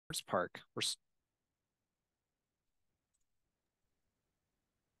Park.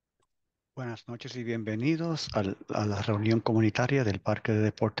 Buenas noches y bienvenidos a la reunión comunitaria del Parque de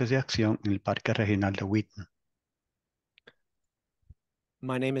Deportes de Acción en el Parque Regional de Wheaton.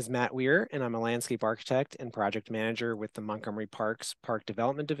 My name is Matt Weir, and I'm a landscape architect and project manager with the Montgomery Parks Park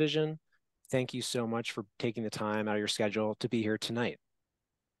Development Division. Thank you so much for taking the time out of your schedule to be here tonight.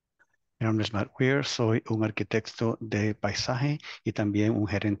 Mi nombre es Matt Weir, soy un arquitecto de paisaje y también un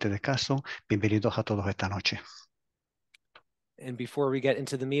gerente de caso. Bienvenidos a todos esta noche. And before we get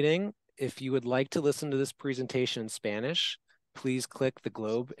into the meeting, if you would like to listen to this presentation in Spanish, please click the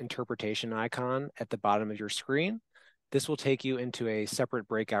globe interpretation icon at the bottom of your screen. This will take you into a separate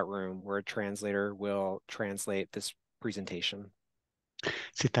breakout room where a translator will translate this presentation.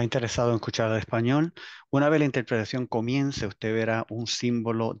 Si está interesado en escuchar el español, una vez la interpretación comience, usted verá un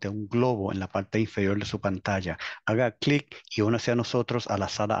símbolo de un globo en la parte inferior de su pantalla. Haga clic y únase a nosotros a la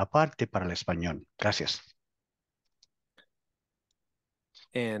sala aparte para el español. Gracias.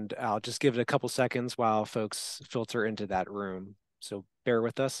 And I'll just give it a couple seconds while folks filter into that room. So bear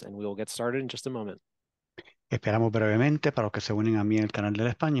with us and we will get started in just a moment. Esperamos brevemente para los que se unen a mí en el canal del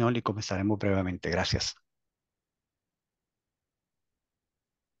español y comenzaremos brevemente. Gracias.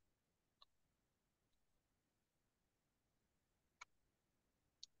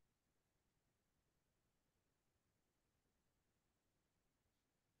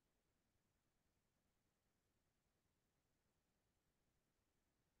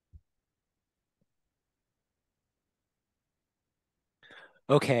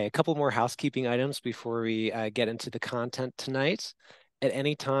 Okay, a couple more housekeeping items before we get into the content tonight. At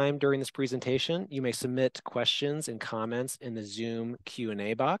any time during this presentation, you may submit questions and comments in the Zoom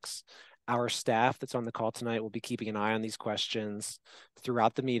Q&A box. Our staff that's on the call tonight will be keeping an eye on these questions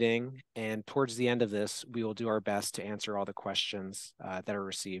throughout the meeting, and towards the end of this, we will do our best to answer all the questions that are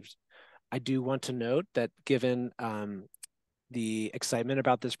received. I do want to note that given the excitement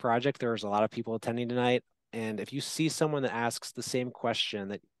about this project, there's a lot of people attending tonight. And if you see someone that asks the same question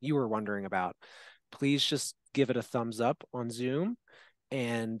that you were wondering about, please just give it a thumbs up on Zoom,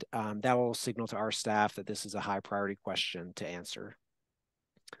 and that will signal to our staff that this is a high priority question to answer.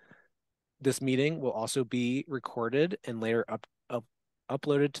 This meeting will also be recorded and later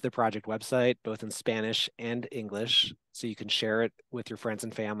uploaded to the project website, both in Spanish and English, so you can share it with your friends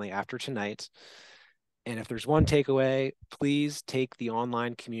and family after tonight. And if there's one takeaway, please take the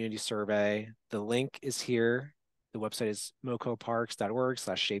online community survey. The link is here. The website is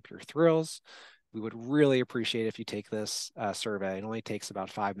mocoparks.org/shapeyourthrills. We would really appreciate if you take this survey. It only takes about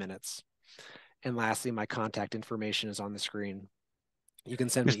 5 minutes. And lastly, my contact information is on the screen. You can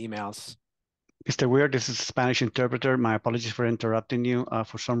send me emails. Mr. Weir, this is a Spanish interpreter. My apologies for interrupting you.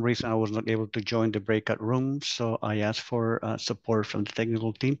 For some reason, I was not able to join the breakout room, so I asked for support from the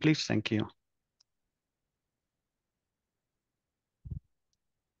technical team, please. Thank you.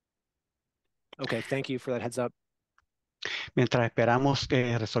 Okay, thank you for that heads up. Mientras esperamos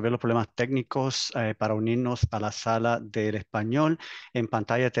resolver los problemas técnicos para unirnos a la sala del español, en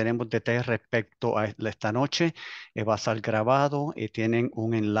pantalla tenemos detalles respecto a esta noche. Va a ser grabado y tienen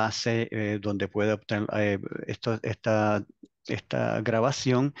un enlace donde puede obtener esta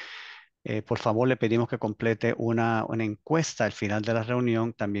grabación. Por favor, le pedimos que complete una encuesta al final de la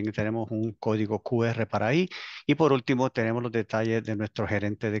reunión. También tenemos un código QR para ahí. Y por último, tenemos los detalles de nuestro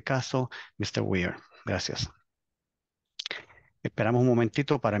gerente de caso, Mr. Weir. Gracias. Esperamos un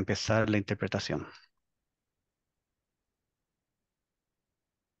momentito para empezar la interpretación.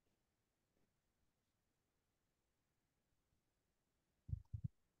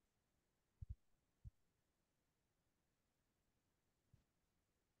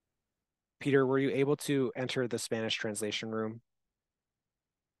 Peter, were you able to enter the Spanish translation room?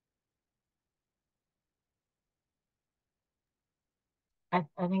 I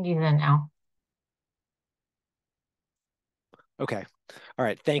think he's in now. Okay. All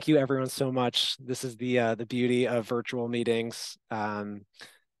right. Thank you, everyone, so much. This is the beauty of virtual meetings.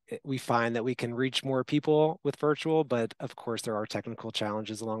 We find that we can reach more people with virtual, but of course there are technical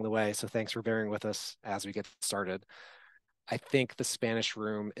challenges along the way. So thanks for bearing with us as we get started. I think the Spanish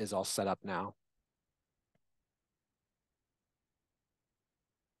room is all set up now.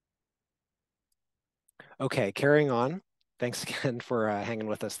 Okay, carrying on. Thanks again for hanging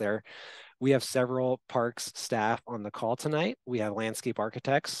with us there. We have several parks staff on the call tonight. We have landscape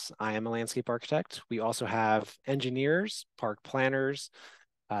architects. I am a landscape architect. We also have engineers, park planners,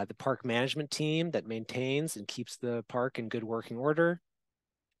 the park management team that maintains and keeps the park in good working order.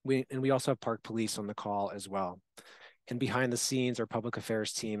 We also have park police on the call as well. And behind the scenes, our public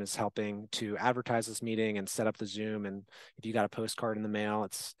affairs team is helping to advertise this meeting and set up the Zoom. And if you got a postcard in the mail,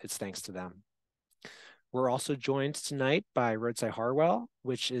 it's thanks to them. We're also joined tonight by Roadside Harwell,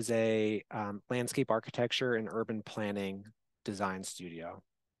 which is a landscape architecture and urban planning design studio.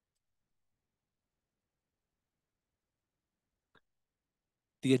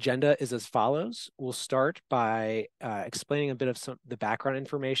 The agenda is as follows. We'll start by explaining a bit of the background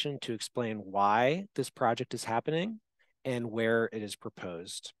information to explain why this project is happening and where it is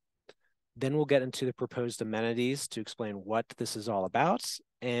proposed. Then we'll get into the proposed amenities to explain what this is all about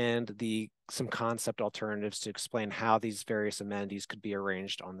and some concept alternatives to explain how these various amenities could be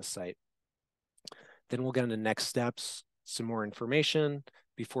arranged on the site. Then we'll get into next steps, some more information,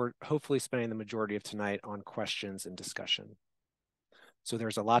 before hopefully spending the majority of tonight on questions and discussion. So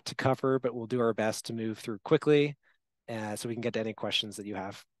there's a lot to cover, but we'll do our best to move through quickly so we can get to any questions that you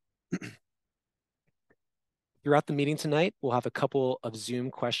have. Throughout the meeting tonight, we'll have a couple of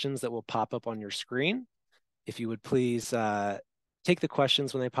Zoom questions that will pop up on your screen. If you would please take the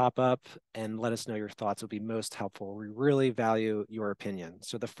questions when they pop up and let us know your thoughts. It would be most helpful. We really value your opinion.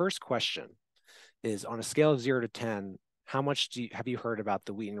 So the first question is, on a scale of 0 to 10, how much have you heard about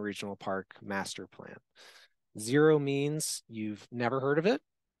the Wheaton Regional Park Master Plan? 0 means you've never heard of it,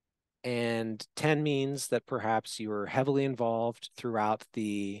 and 10 means that perhaps you were heavily involved throughout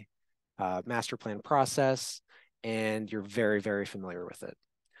the master plan process and you're very, very familiar with it.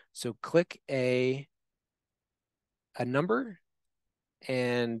 So click a number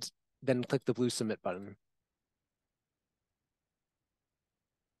and then click the blue submit button.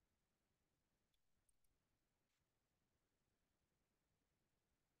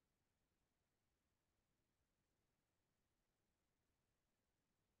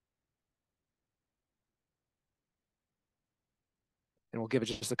 And we'll give it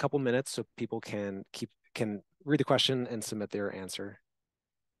just a couple minutes so people can read the question and submit their answer.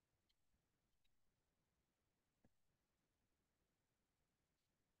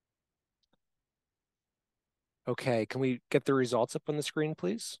 Okay, can we get the results up on the screen,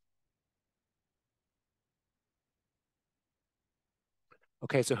 please?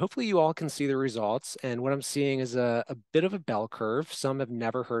 Okay, so hopefully you all can see the results. And what I'm seeing is a bit of a bell curve. Some have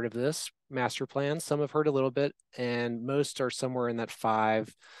never heard of this master plan. Some have heard a little bit, and most are somewhere in that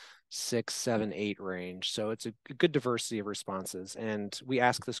 5, 6, 7, 8 range. So it's a good diversity of responses. And we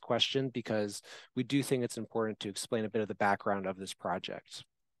ask this question because we do think it's important to explain a bit of the background of this project.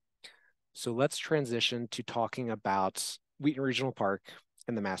 So let's transition to talking about Wheaton Regional Park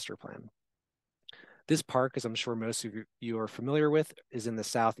and the master plan. This park, as I'm sure most of you are familiar with, is in the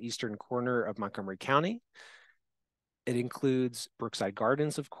southeastern corner of Montgomery County. It includes Brookside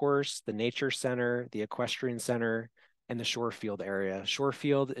Gardens, of course, the Nature Center, the Equestrian Center, and the Shorefield area.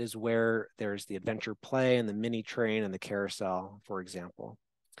 Shorefield is where there's the adventure play and the mini train and the carousel, for example.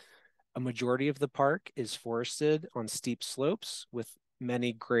 A majority of the park is forested on steep slopes with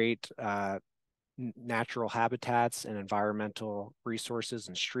many great natural habitats and environmental resources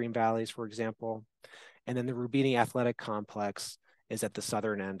and stream valleys, for example. And then the Rubini Athletic Complex is at the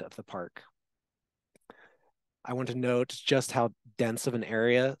southern end of the park. I want to note just how dense of an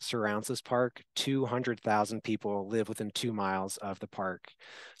area surrounds this park. 200,000 people live within 2 miles of the park.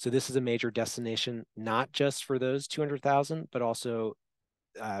 So this is a major destination, not just for those 200,000, but also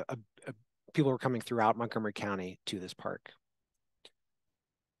people are coming throughout Montgomery County to this park.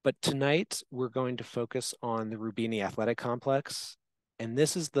 But tonight, we're going to focus on the Rubini Athletic Complex. And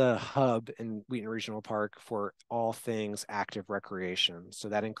this is the hub in Wheaton Regional Park for all things active recreation. So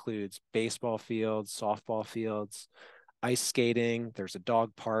that includes baseball fields, softball fields, ice skating, there's a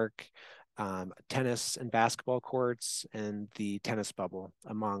dog park, tennis and basketball courts, and the tennis bubble,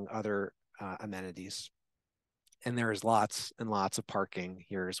 among other amenities. And there is lots and lots of parking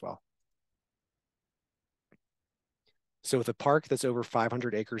here as well. So with a park that's over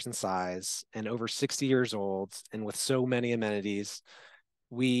 500 acres in size and over 60 years old, and with so many amenities,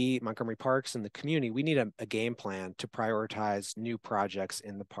 we, Montgomery Parks and the community, we need a game plan to prioritize new projects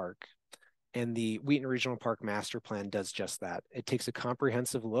in the park. And the Wheaton Regional Park Master Plan does just that. It takes a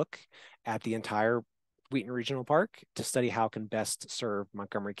comprehensive look at the entire Wheaton Regional Park to study how it can best serve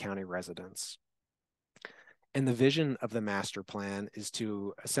Montgomery County residents. And the vision of the master plan is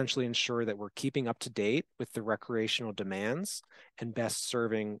to essentially ensure that we're keeping up to date with the recreational demands and best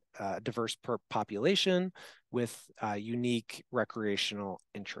serving a diverse population with unique recreational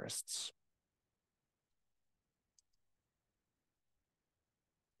interests.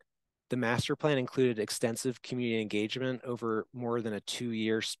 The master plan included extensive community engagement over more than a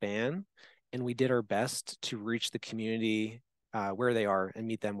 2-year span, and we did our best to reach the community where they are and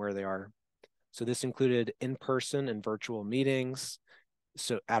meet them where they are. So this included in-person and virtual meetings,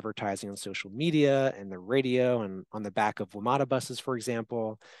 so advertising on social media and the radio and on the back of WMATA buses, for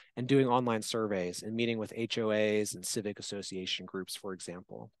example, and doing online surveys and meeting with HOAs and civic association groups, for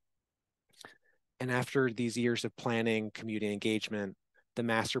example. And after these years of planning, community engagement, the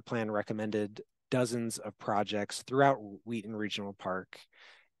master plan recommended dozens of projects throughout Wheaton Regional Park.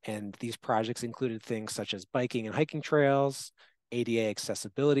 And these projects included things such as biking and hiking trails, ADA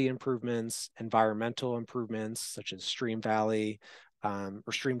accessibility improvements, environmental improvements such as stream valley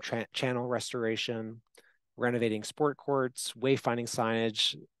or stream channel restoration, renovating sport courts, wayfinding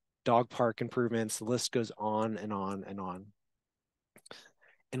signage, dog park improvements. The list goes on and on and on.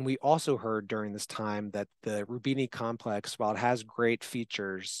 And we also heard during this time that the Rubini complex, while it has great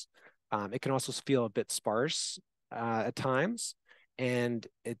features, it can also feel a bit sparse at times. And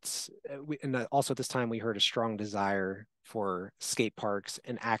also at this time, we heard a strong desire for skate parks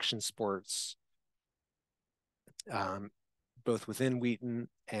and action sports, both within Wheaton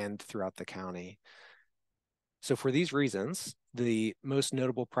and throughout the county. So for these reasons, the most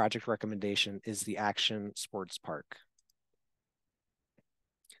notable project recommendation is the Action Sports Park.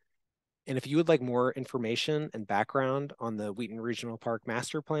 And if you would like more information and background on the Wheaton Regional Park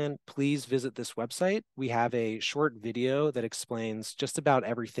Master Plan, please visit this website. We have a short video that explains just about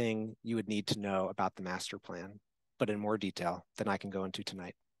everything you would need to know about the master plan, but in more detail than I can go into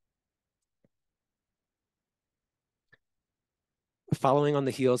tonight. Following on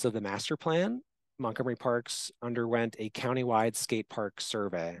the heels of the master plan, Montgomery Parks underwent a countywide skate park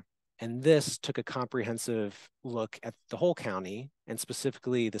survey. And this took a comprehensive look at the whole county and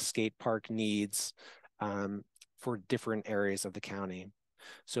specifically the skate park needs for different areas of the county.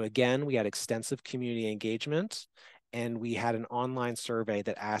 So again, we had extensive community engagement and we had an online survey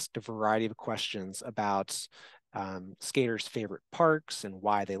that asked a variety of questions about skaters' favorite parks and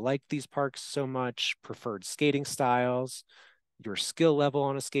why they liked these parks so much, preferred skating styles, your skill level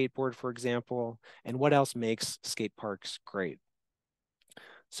on a skateboard, for example, and what else makes skate parks great.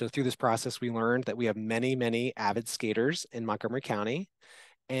 So through this process, we learned that we have many, many avid skaters in Montgomery County,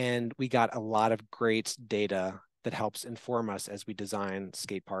 and we got a lot of great data that helps inform us as we design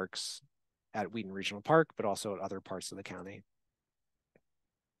skate parks at Wheaton Regional Park, but also at other parts of the county.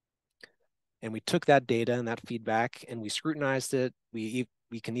 And we took that data and that feedback and we scrutinized it. We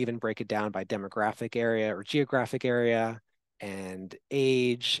can even break it down by demographic area or geographic area and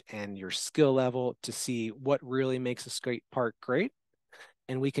age and your skill level to see what really makes a skate park great.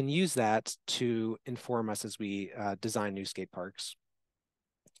 And we can use that to inform us as we design new skate parks.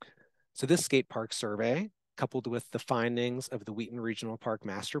 So this skate park survey, coupled with the findings of the Wheaton Regional Park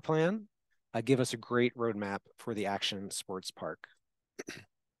Master Plan, give us a great roadmap for the Action Sports Park.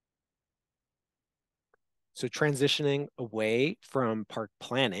 So transitioning away from park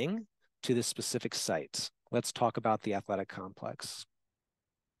planning to the specific site, let's talk about the athletic complex.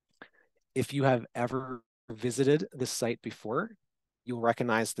 If you have ever visited this site before, you'll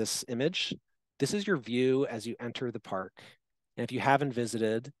recognize this image. This is your view as you enter the park. And if you haven't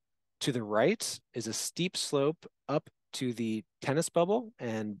visited, to the right is a steep slope up to the tennis bubble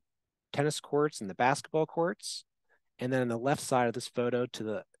and tennis courts and the basketball courts. And then on the left side of this photo to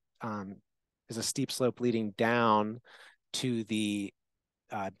the is a steep slope leading down to the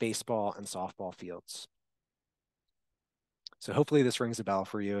baseball and softball fields. So hopefully this rings a bell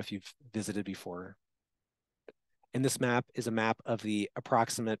for you if you've visited before. And this map is a map of the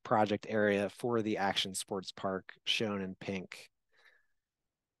approximate project area for the Action Sports Park shown in pink.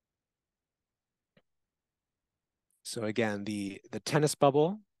 So again, the tennis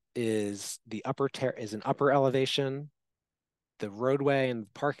bubble is an upper elevation. The roadway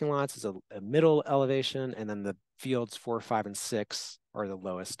and parking lots is a middle elevation, and then the fields 4, 5, and 6 are the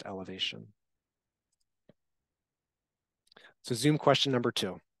lowest elevation. So Zoom question number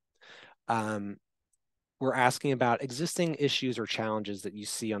 2. We're asking about existing issues or challenges that you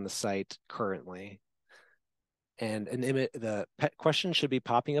see on the site currently. And the question should be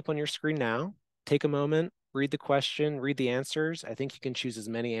popping up on your screen now. Take a moment, read the question, read the answers. I think you can choose as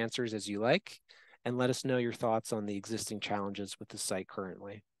many answers as you like, and let us know your thoughts on the existing challenges with the site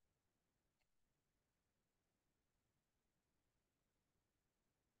currently.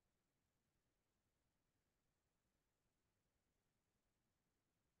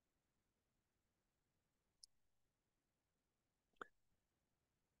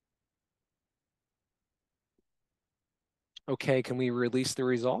 Okay, can we release the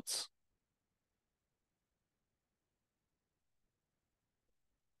results?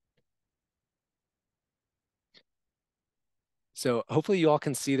 So hopefully you all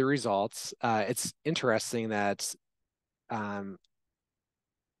can see the results. It's interesting that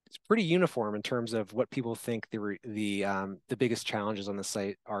it's pretty uniform in terms of what people think the biggest challenges on the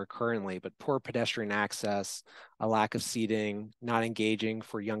site are currently, but poor pedestrian access, a lack of seating, not engaging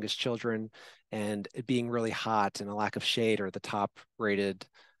for youngest children, and it being really hot and a lack of shade are the top rated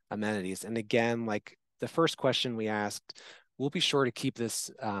amenities. And again, like the first question we asked, we'll be sure to keep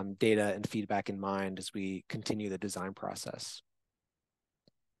this data and feedback in mind as we continue the design process.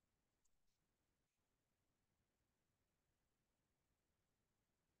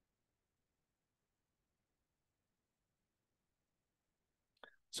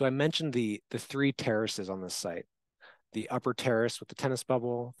 So I mentioned the three terraces on this site: the upper terrace with the tennis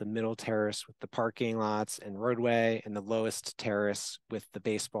bubble, the middle terrace with the parking lots and roadway, and the lowest terrace with the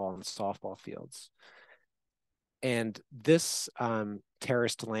baseball and softball fields. And this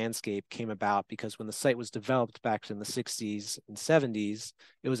terraced landscape came about because when the site was developed back in the 60s and 70s,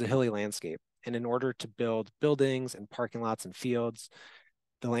 it was a hilly landscape. And in order to build buildings and parking lots and fields,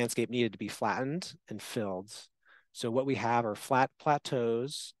 the landscape needed to be flattened and filled. So what we have are flat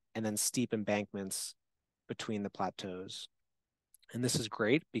plateaus and then steep embankments between the plateaus. And this is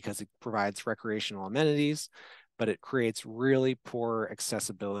great because it provides recreational amenities, but it creates really poor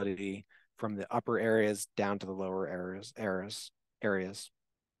accessibility from the upper areas down to the lower areas.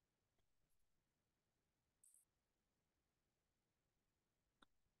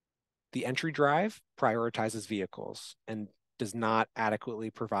 The entry drive prioritizes vehicles and does not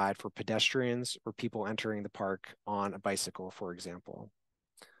adequately provide for pedestrians or people entering the park on a bicycle, for example.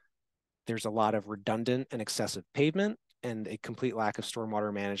 There's a lot of redundant and excessive pavement and a complete lack of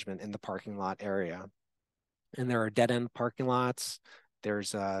stormwater management in the parking lot area. And there are dead-end parking lots.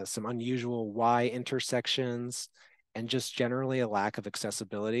 There's some unusual Y intersections and just generally a lack of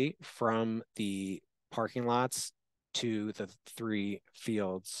accessibility from the parking lots to the three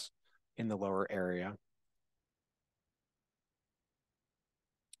fields in the lower area.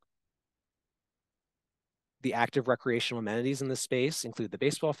 The active recreational amenities in this space include the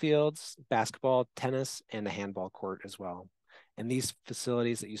baseball fields, basketball, tennis, and the handball court as well. And these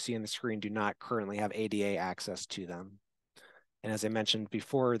facilities that you see on the screen do not currently have ADA access to them. And as I mentioned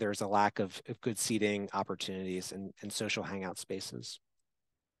before, there's a lack of good seating opportunities and social hangout spaces.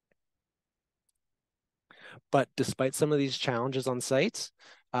 But despite some of these challenges on site,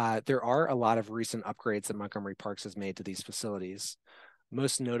 there are a lot of recent upgrades that Montgomery Parks has made to these facilities.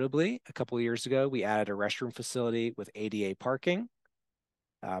 Most notably, a couple of years ago, we added a restroom facility with ADA parking.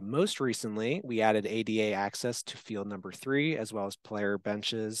 Most recently, we added ADA access to field number 3, as well as player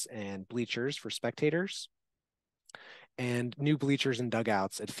benches and bleachers for spectators, and new bleachers and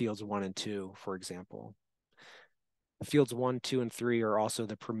dugouts at fields 1 and 2, for example. Fields 1, 2, and 3 are also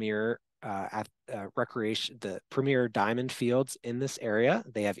the premier the premier diamond fields in this area.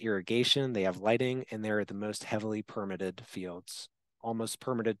 They have irrigation, they have lighting, and they're the most heavily permitted fields, almost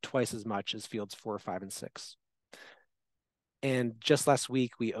permitted twice as much as fields 4, 5, and 6. And just last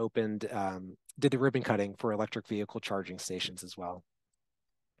week, we opened, did the ribbon cutting for electric vehicle charging stations as well.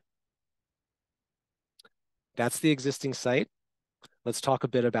 That's the existing site. Let's talk a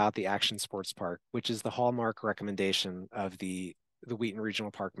bit about the Action Sports Park, which is the hallmark recommendation of the Wheaton Regional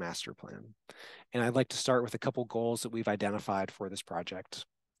Park Master Plan. And I'd like to start with a couple goals that we've identified for this project.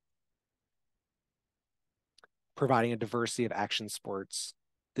 Providing a diversity of action sports.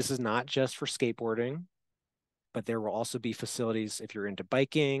 This is not just for skateboarding, but there will also be facilities if you're into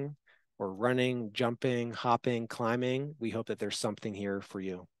biking or running, jumping, hopping, climbing. We hope that there's something here for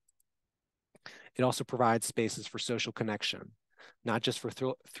you. It also provides spaces for social connection, not just for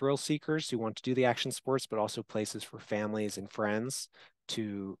thrill seekers who want to do the action sports, but also places for families and friends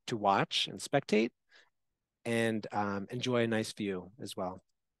to watch and spectate and enjoy a nice view as well.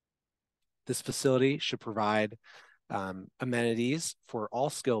 This facility should provide amenities for all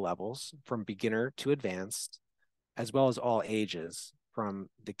skill levels, from beginner to advanced, as well as all ages, from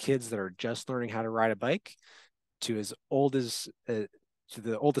the kids that are just learning how to ride a bike to as old as to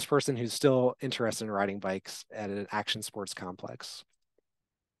the oldest person who's still interested in riding bikes at an action sports complex.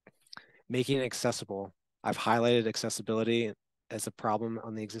 Making it accessible. I've highlighted accessibility as a problem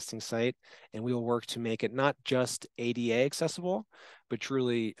on the existing site, and we will work to make it not just ADA accessible, but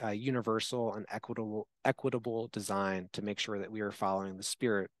truly universal and equitable design to make sure that we are following the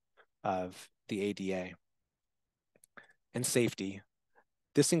spirit of the ADA. And safety.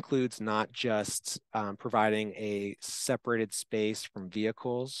 This includes not just providing a separated space from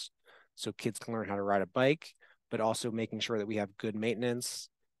vehicles so kids can learn how to ride a bike, but also making sure that we have good maintenance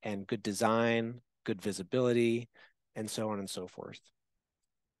and good design, good visibility, and so on and so forth.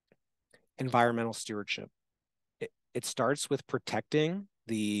 Environmental stewardship. It starts with protecting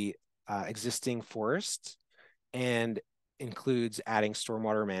the existing forests, and includes adding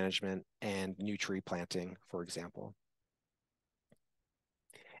stormwater management and new tree planting, for example.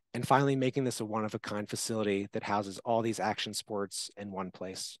 And finally, making this a one-of-a-kind facility that houses all these action sports in one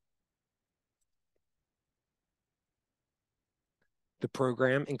place. The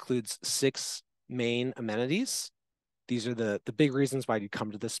program includes 6 main amenities. These are the big reasons why you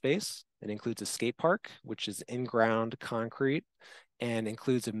come to this space. It includes a skate park, which is in-ground concrete and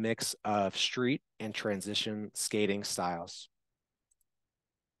includes a mix of street and transition skating styles.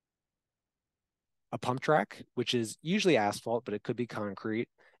 A pump track, which is usually asphalt, but it could be concrete.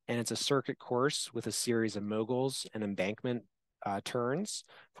 And it's a circuit course with a series of moguls and embankment turns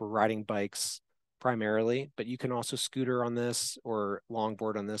for riding bikes primarily, but you can also scooter on this or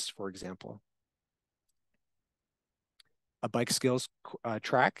longboard on this, for example. A bike skills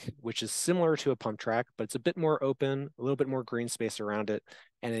track, which is similar to a pump track, but it's a bit more open, a little bit more green space around it,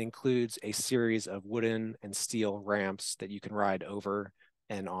 and it includes a series of wooden and steel ramps that you can ride over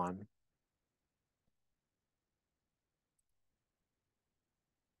and on.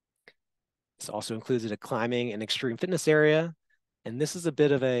 This also includes a climbing and extreme fitness area, and this is a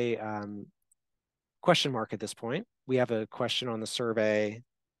bit of a question mark at this point. We have a question on the survey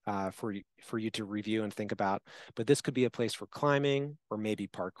for you to review and think about, but this could be a place for climbing or maybe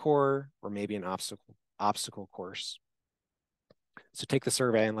parkour or maybe an obstacle course. So take the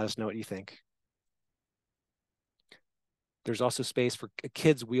survey and let us know what you think. There's also space for a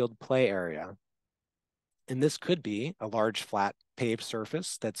kids' wheeled play area. And this could be a large flat paved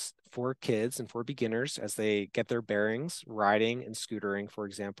surface that's for kids and for beginners as they get their bearings, riding and scootering, for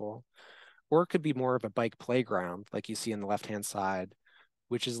example. Or it could be more of a bike playground like you see on the left-hand side,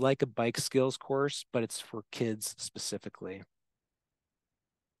 which is like a bike skills course, but it's for kids specifically.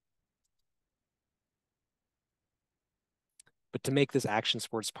 But to make this action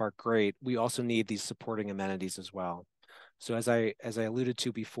sports park great, we also need these supporting amenities as well. So as I alluded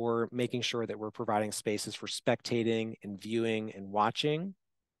to before, making sure that we're providing spaces for spectating and viewing and watching,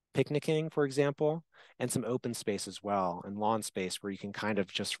 picnicking, for example, and some open space as well, and lawn space where you can kind of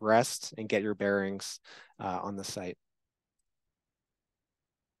just rest and get your bearings on the site.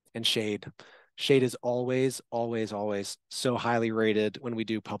 And shade. Shade is always, always, always so highly rated when we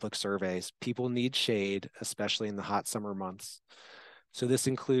do public surveys. People need shade, especially in the hot summer months. So this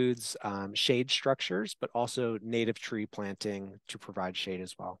includes shade structures, but also native tree planting to provide shade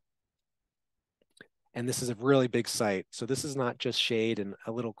as well. And this is a really big site. So this is not just shade in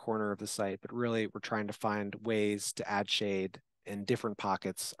a little corner of the site, but really we're trying to find ways to add shade in different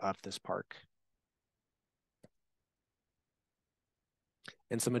pockets of this park.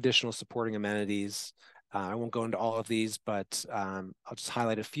 And some additional supporting amenities. I won't go into all of these, but I'll just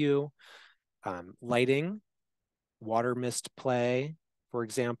highlight a few. Lighting, water mist play, for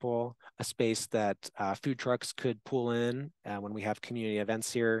example, a space that food trucks could pull in when we have community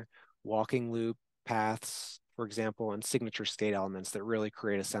events here, walking loop paths, for example, and signature skate elements that really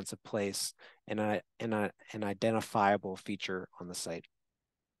create a sense of place and an identifiable feature on the site.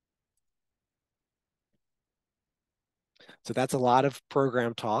 So that's a lot of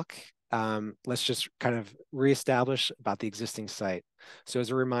program talk. Let's just kind of reestablish about the existing site. So as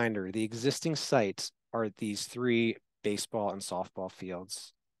a reminder, the existing sites are these 3 baseball and softball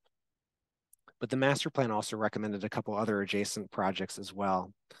fields. But the master plan also recommended a couple other adjacent projects as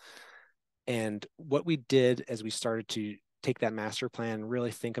well. And what we did as we started to take that master plan and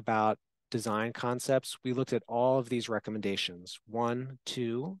really think about design concepts, we looked at all of these recommendations, 1,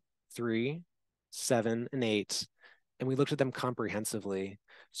 2, 3, 7, and 8, and we looked at them comprehensively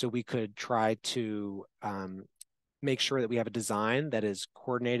so we could try to make sure that we have a design that is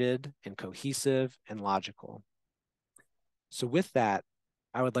coordinated and cohesive and logical. So with that,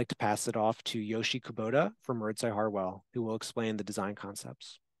 I would like to pass it off to Yoshi Kubota from Roadside Harwell, who will explain the design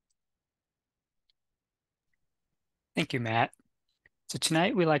concepts. Thank you, Matt. So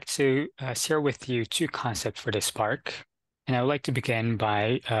tonight we'd like to share with you 2 concepts for this park. And I would like to begin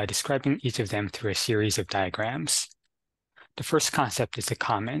by describing each of them through a series of diagrams. The first concept is the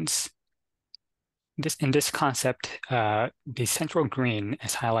commons. In this concept, the central green,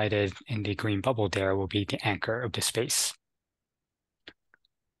 as highlighted in the green bubble there, will be the anchor of the space.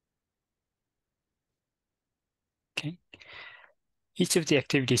 Okay. Each of the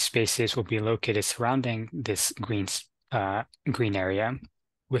activity spaces will be located surrounding this green area,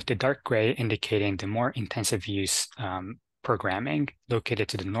 with the dark gray indicating the more intensive use programming located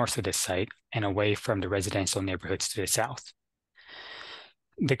to the north of the site and away from the residential neighborhoods to the south.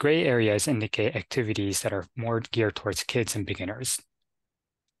 The gray areas indicate activities that are more geared towards kids and beginners.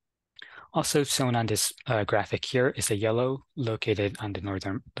 Also shown on this graphic here is a yellow located on the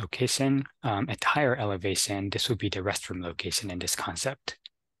northern location. At higher elevation, this would be the restroom location in this concept.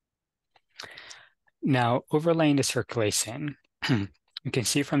 Now, overlaying the circulation, you can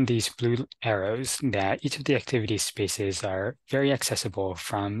see from these blue arrows that each of the activity spaces are very accessible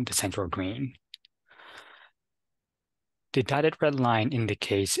from the central green. The dotted red line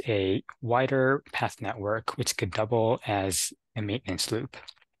indicates a wider path network, which could double as a maintenance loop.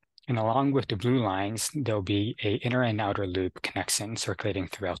 And along with the blue lines, there'll be an inner and outer loop connection circulating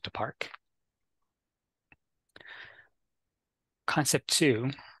throughout the park. Concept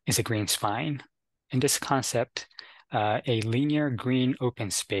 2 is a green spine. In this concept, a linear green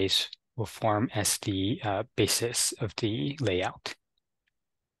open space will form as the basis of the layout.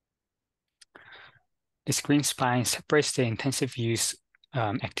 This green spine separates the intensive use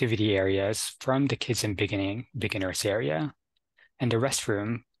activity areas from the kids and beginners area, and the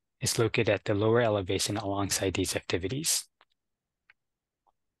restroom is located at the lower elevation alongside these activities.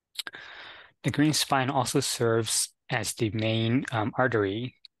 The green spine also serves as the main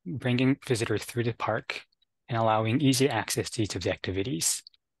artery, bringing visitors through the park and allowing easy access to each of the activities.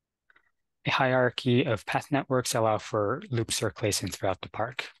 A hierarchy of path networks allow for loop circulation throughout the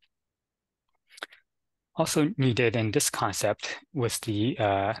park. Also needed in this concept was the,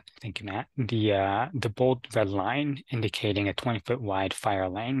 thank you, Matt, the bold red line indicating a 20-foot wide fire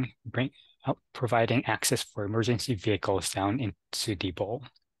lane, providing access for emergency vehicles down into the bowl,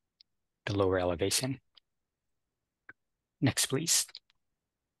 the lower elevation. Next, please.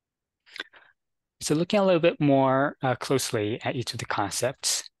 So looking a little bit more closely at each of the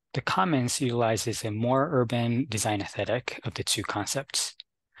concepts, the Commons utilizes a more urban design aesthetic of the two concepts.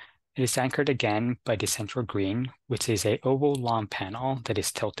 It is anchored again by the central green, which is an oval lawn panel that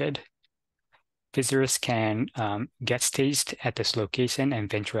is tilted. Visitors can get staged at this location and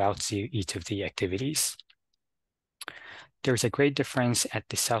venture out to each of the activities. There's a great difference at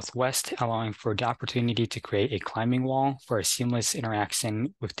the southwest, allowing for the opportunity to create a climbing wall for a seamless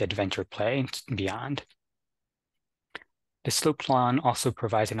interaction with the adventure play and beyond. The sloped lawn also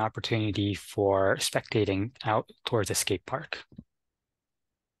provides an opportunity for spectating out towards a skate park.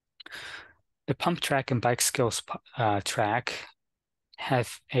 The pump track and bike skills track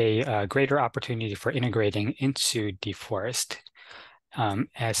have a greater opportunity for integrating into the forest,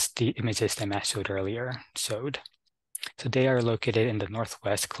 as the images that Matt showed earlier showed. So they are located in the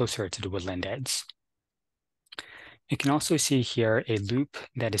northwest, closer to the woodland edge. You can also see here a loop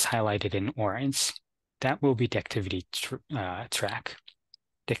that is highlighted in orange. That will be the activity track.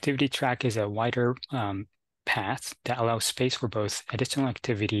 The activity track is a wider path that allows space for both additional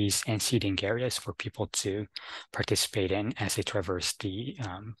activities and seating areas for people to participate in as they traverse the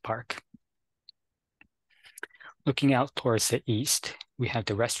park. Looking out towards the east, we have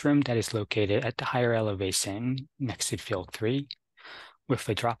the restroom that is located at the higher elevation next to Field 3, with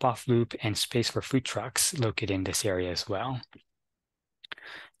a drop-off loop and space for food trucks located in this area as well.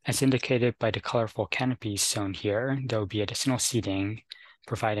 As indicated by the colorful canopies shown here, there will be additional seating,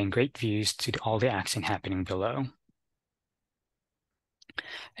 providing great views to all the action happening below.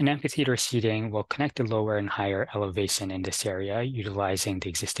 An amphitheater seating will connect the lower and higher elevation in this area, utilizing the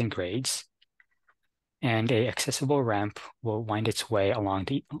existing grades. And an accessible ramp will wind its way along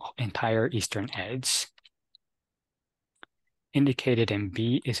the entire eastern edge. Indicated in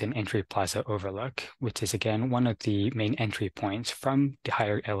B is an entry plaza overlook, which is again one of the main entry points from the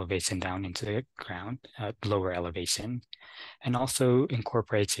higher elevation down into the ground, lower elevation, and also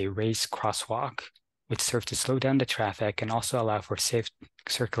incorporates a raised crosswalk, which serves to slow down the traffic and also allow for safe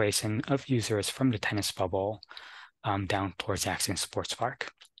circulation of users from the tennis bubble down towards Action Sports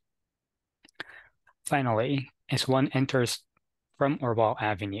Park. Finally, as one enters from Orwell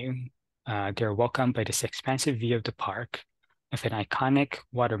Avenue, they're welcomed by this expansive view of the park with an iconic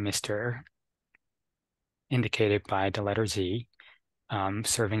water mister indicated by the letter Z,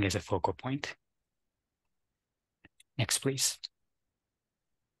 serving as a focal point. Next, please.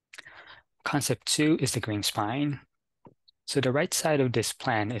 Concept 2 is the green spine. So the right side of this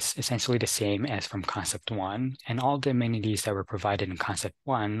plan is essentially the same as from concept 1, and all the amenities that were provided in concept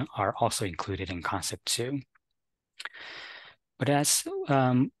 1 are also included in concept 2. But as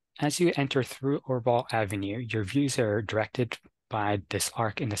you enter through Orwell Avenue, your views are directed by this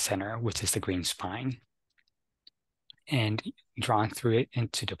arc in the center, which is the green spine, and drawn through it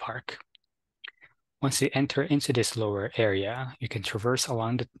into the park. Once you enter into this lower area, you can traverse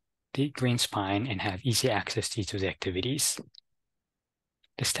along the green spine and have easy access to each of the activities.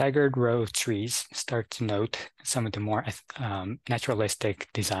 The staggered row of trees start to note some of the more naturalistic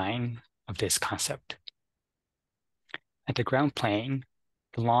design of this concept. At the ground plane,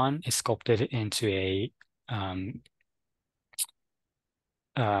 The lawn is sculpted into a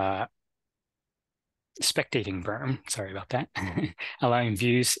spectating berm, sorry about that, allowing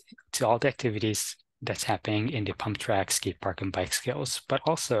views to all the activities that's happening in the pump track, skate park, and bike skills, but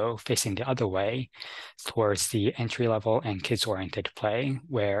also facing the other way towards the entry level and kids-oriented play,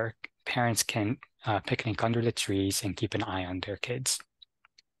 where parents can picnic under the trees and keep an eye on their kids.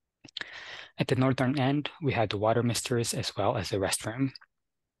 At the northern end, we had the water misters as well as the restroom.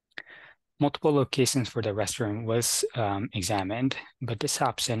 Multiple locations for the restroom was examined, but this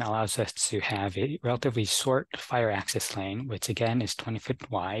option allows us to have a relatively short fire access lane, which again is 20 feet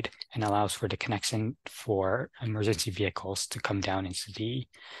wide and allows for the connection for emergency vehicles to come down into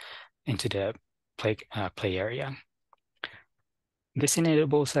the play area. This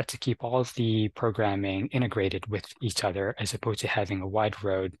enables us to keep all of the programming integrated with each other as opposed to having a wide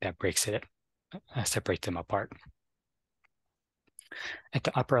road that separates them apart. At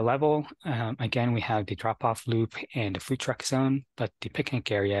the upper level, again, we have the drop-off loop and the food truck zone, but the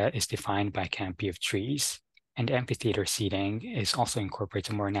picnic area is defined by a canopy of trees. And amphitheater seating also incorporates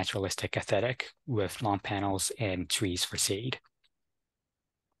a more naturalistic aesthetic with lawn panels and trees for shade.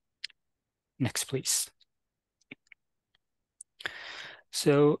 Next, please.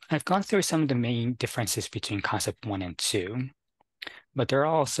 So I've gone through some of the main differences between concept 1 and 2, but there are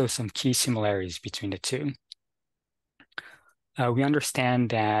also some key similarities between the two. We understand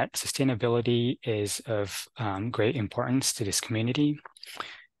that sustainability is of great importance to this community,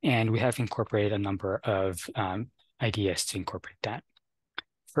 and we have incorporated a number of ideas to incorporate that.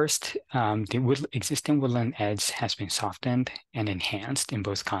 First, the existing woodland edge has been softened and enhanced in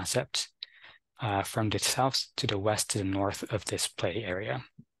both concepts, from the south to the west to the north of this play area.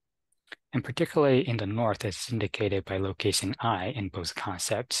 And particularly in the north, as indicated by location I in both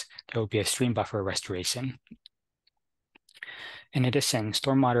concepts, there will be a stream buffer restoration. In addition,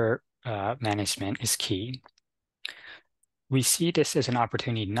 stormwater management is key. We see this as an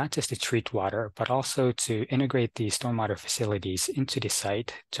opportunity not just to treat water, but also to integrate the stormwater facilities into the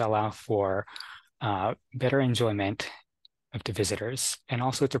site to allow for better enjoyment of the visitors, and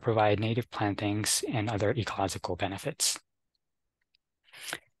also to provide native plantings and other ecological benefits.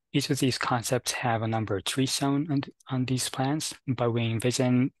 Each of these concepts have a number of trees shown on these plans, but we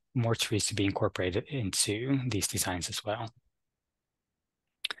envision more trees to be incorporated into these designs as well.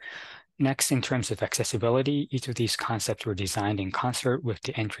 Next, in terms of accessibility, each of these concepts were designed in concert with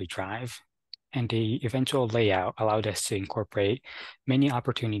the entry drive, and the eventual layout allowed us to incorporate many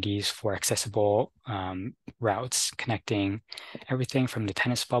opportunities for accessible routes, connecting everything from the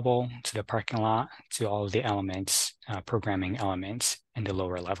tennis bubble to the parking lot to all of the elements, programming elements in the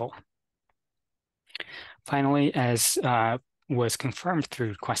lower level. Finally, as was confirmed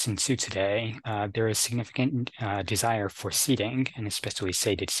through question 2 today, there is significant desire for seating, and especially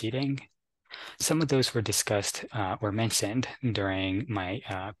shaded seating. Some of those were discussed or mentioned during my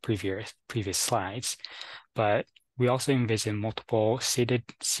previous slides, but we also envision multiple shaded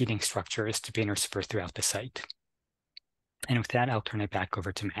seating structures to be interspersed throughout the site. And with that, I'll turn it back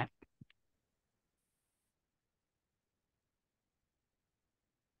over to Matt.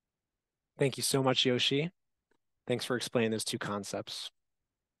 Thank you so much, Yoshi. Thanks for explaining those two concepts.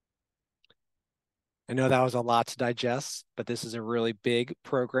 I know that was a lot to digest, but this is a really big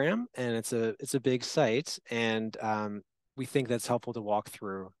program and it's a big site, and we think that's helpful to walk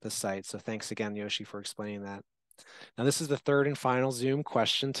through the site. So thanks again, Yoshi, for explaining that. Now, this is the third and final Zoom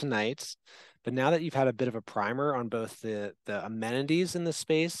question tonight, but now that you've had a bit of a primer on both the amenities in the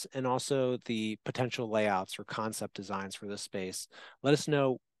space and also the potential layouts or concept designs for this space, let us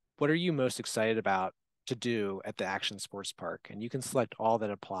know, what are you most excited about to do at the Action Sports Park? And you can select all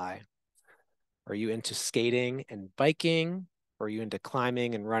that apply. Are you into skating and biking? Or are you into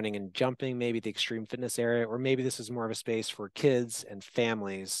climbing and running and jumping, maybe the extreme fitness area? Or maybe this is more of a space for kids and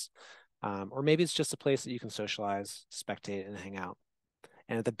families. Or maybe it's just a place that you can socialize, spectate, and hang out.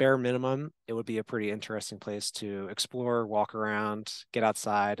 And at the bare minimum, it would be a pretty interesting place to explore, walk around, get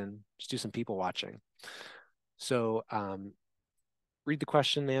outside, and just do some people watching. So read the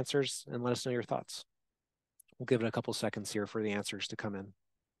question and answers and let us know your thoughts. We'll give it a couple seconds here for the answers to come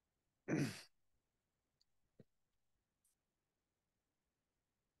in.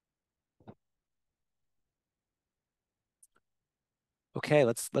 Okay,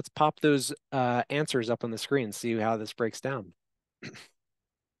 let's pop those answers up on the screen, see how this breaks down.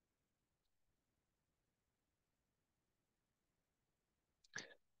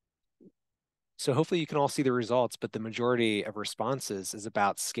 So hopefully you can all see the results, but the majority of responses is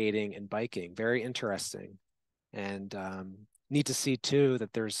about skating and biking. Very interesting. And neat to see too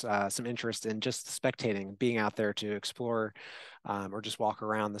that there's some interest in just spectating, being out there to explore or just walk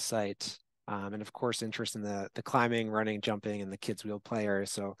around the site. And of course, interest in the climbing, running, jumping, and the kids' wheel play area.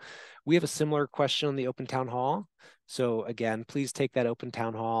 So we have a similar question on the Open Town Hall. So again, please take that Open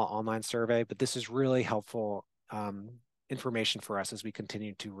Town Hall online survey, but this is really helpful information for us as we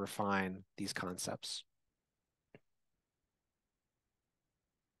continue to refine these concepts.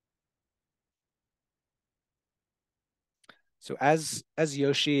 So as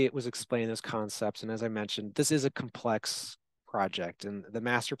Yoshi was explaining those concepts, and as I mentioned, this is a complex project, and the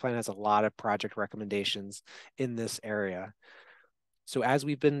master plan has a lot of project recommendations in this area. So as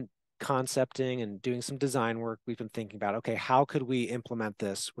we've been concepting and doing some design work, we've been thinking about, okay, how could we implement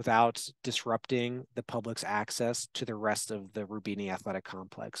this without disrupting the public's access to the rest of the Rubini Athletic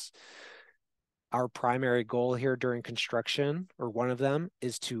Complex? Our primary goal here during construction, or one of them,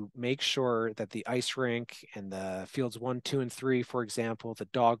 is to make sure that the ice rink and the fields 1, 2, and 3, for example, the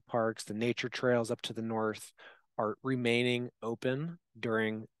dog parks, the nature trails up to the north, are remaining open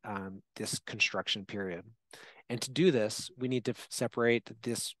during this construction period. And to do this, we need to separate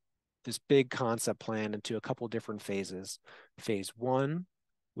this big concept plan into a couple different phases. Phase 1,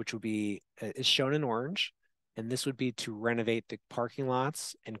 which would be is shown in orange, and this would be to renovate the parking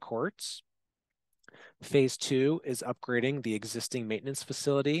lots and courts. Phase 2 is upgrading the existing maintenance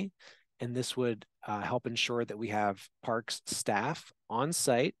facility, and this would help ensure that we have parks staff on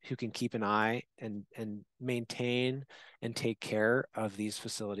site who can keep an eye and maintain and take care of these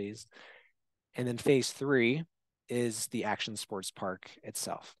facilities. And then phase 3 is the action sports park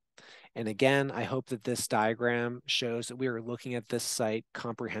itself. And again, I hope that this diagram shows that we are looking at this site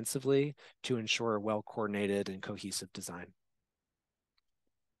comprehensively to ensure a well-coordinated and cohesive design.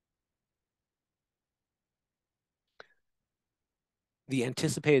 The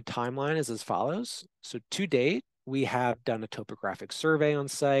anticipated timeline is as follows. So to date, we have done a topographic survey on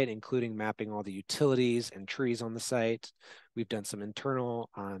site, including mapping all the utilities and trees on the site. We've done some internal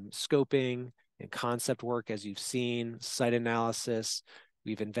scoping and concept work, as you've seen, site analysis.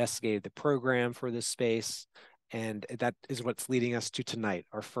 We've investigated the program for this space, and that is what's leading us to tonight,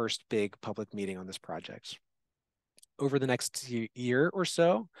 our first big public meeting on this project. Over the next year or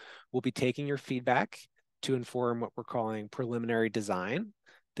so, we'll be taking your feedback to inform what we're calling preliminary design.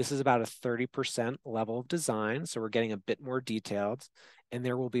 This is about a 30% level of design, so we're getting a bit more detailed, and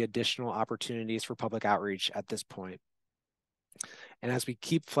there will be additional opportunities for public outreach at this point. And as we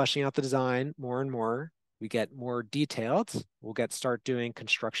keep fleshing out the design more and more, we get more detailed, we'll start doing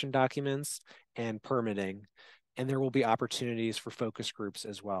construction documents and permitting, and there will be opportunities for focus groups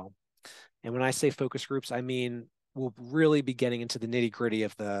as well. And when I say focus groups, I mean we'll really be getting into the nitty-gritty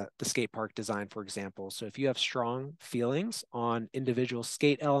of the skate park design, for example. So if you have strong feelings on individual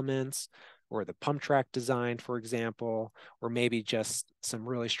skate elements or the pump track design, for example, or maybe just some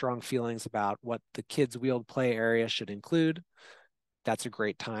really strong feelings about what the kids' wheeled play area should include, that's a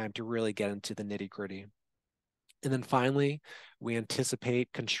great time to really get into the nitty-gritty. And then finally, we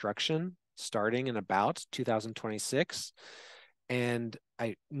anticipate construction starting in about 2026. And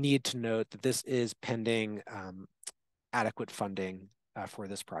I need to note that this is pending adequate funding for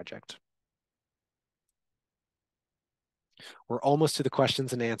this project. We're almost to the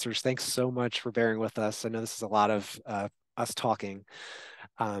questions and answers. Thanks so much for bearing with us. I know this is a lot of us talking.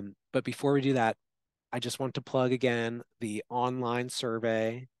 But before we do that, I just want to plug again the online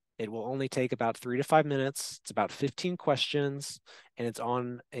survey. It will only take about 3 to 5 minutes. It's about 15 questions, and it's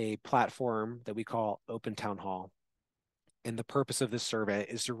on a platform that we call Open Town Hall. And the purpose of this survey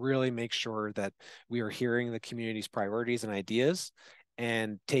is to really make sure that we are hearing the community's priorities and ideas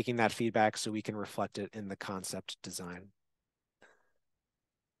and taking that feedback so we can reflect it in the concept design.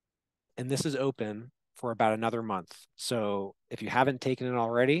 And this is open for about another month. So if you haven't taken it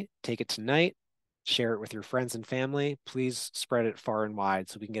already, take it tonight, share it with your friends and family. Please spread it far and wide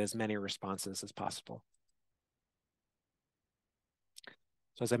so we can get as many responses as possible.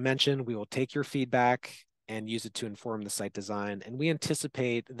 So as I mentioned, we will take your feedback and use it to inform the site design. And we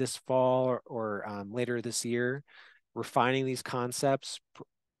anticipate this fall or later this year, refining these concepts,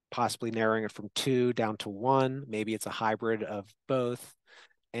 possibly narrowing it from 2 down to 1. Maybe it's a hybrid of both,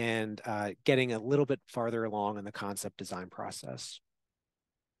 and getting a little bit farther along in the concept design process.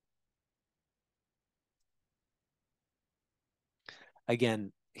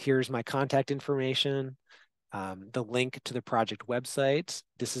 Again, here's my contact information. The link to the project website.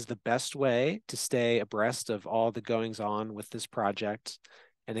 This is the best way to stay abreast of all the goings on with this project.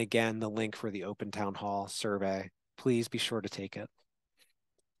 And again, the link for the Open Town Hall survey. Please be sure to take it.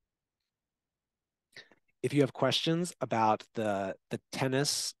 If you have questions about the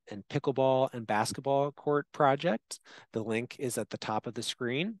tennis and pickleball and basketball court project, the link is at the top of the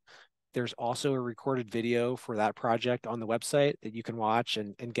screen. There's also a recorded video for that project on the website that you can watch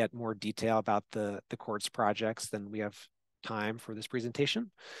and get more detail about the courts projects than we have time for this presentation.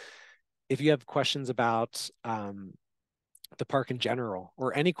 If you have questions about the park in general,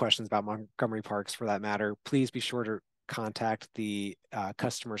 or any questions about Montgomery Parks for that matter, please be sure to contact the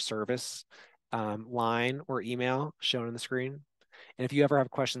customer service line or email shown on the screen. And if you ever have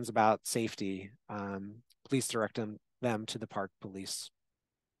questions about safety, please direct them to the park police.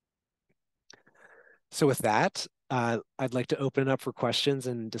 So with that, I'd like to open it up for questions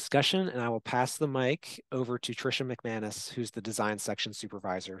and discussion, and I will pass the mic over to Tricia McManus, who's the design section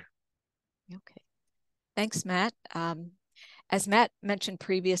supervisor. Okay, thanks, Matt. As Matt mentioned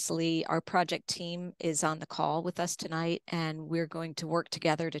previously, our project team is on the call with us tonight, and we're going to work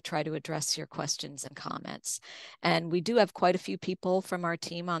together to try to address your questions and comments. And we do have quite a few people from our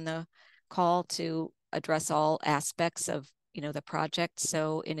team on the call to address all aspects of, the project.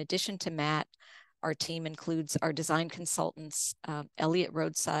 So in addition to Matt, our team includes our design consultants, Elliott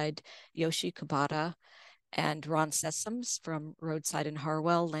Roadside, Yoshi Kubata, and Ron Sessoms from Roadside and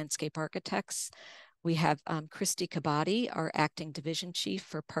Harwell Landscape Architects. We have Christy Kabadi, our acting division chief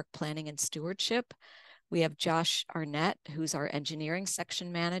for park planning and stewardship. We have Josh Arnett, who's our engineering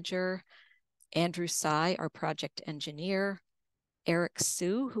section manager. Andrew Tsai, our project engineer. Eric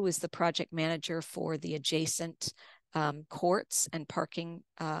Sue, who is the project manager for the adjacent courts and parking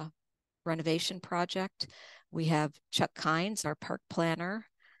renovation project. We have Chuck Kynes, our park planner.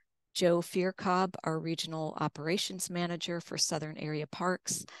 Joe Fearcobb, our regional operations manager for Southern Area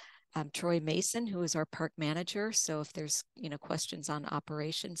Parks. Troy Mason, who is our park manager. So if there's questions on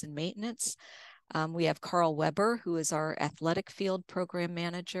operations and maintenance. We have Carl Weber, who is our athletic field program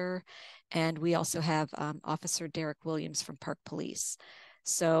manager. And we also have Officer Derek Williams from Park Police.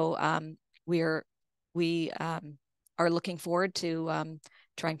 So we are looking forward to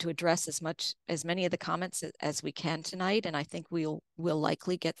trying to address as many of the comments as we can tonight. And I think we'll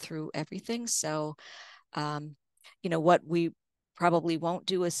likely get through everything. So, what we probably won't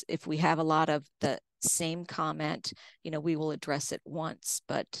do is, if we have a lot of the same comment, we will address it once,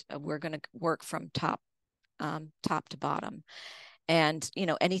 but we're going to work from top to bottom. And,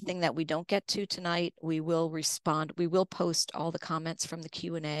 anything that we don't get to tonight, we will respond. We will post all the comments from the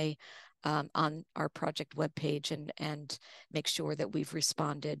Q&A on our project webpage and make sure that we've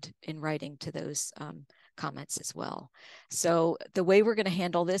responded in writing to those comments as well. So the way we're going to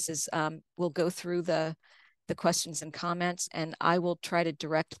handle this is we'll go through the questions and comments, and I will try to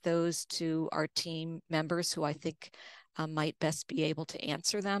direct those to our team members who I think might best be able to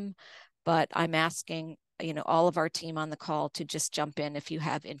answer them. But I'm asking, all of our team on the call to just jump in if you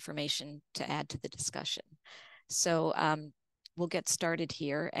have information to add to the discussion. So we'll get started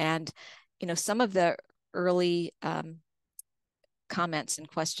here. And, some of the early comments and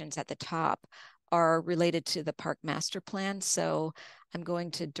questions at the top are related to the park master plan. So I'm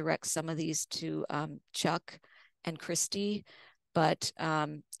going to direct some of these to Chuck and Christy. But,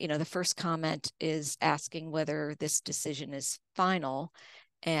 the first comment is asking whether this decision is final.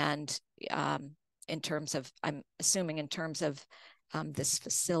 And in terms of, I'm assuming in terms of this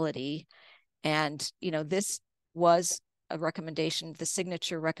facility. And, this was a recommendation, the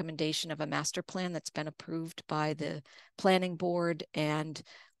signature recommendation of a master plan that's been approved by the planning board. And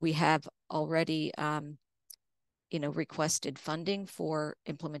we have already, requested funding for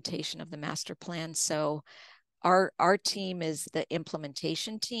implementation of the master plan. So our team is the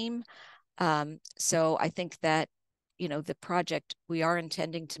implementation team. So I think that, the project, we are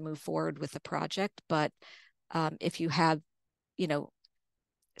intending to move forward with the project, but if you have,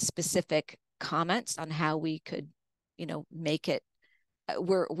 specific comments on how we could, make it,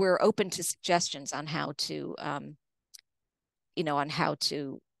 we're open to suggestions on how to, on how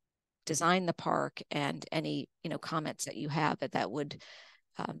to design the park, and any, comments that you have that would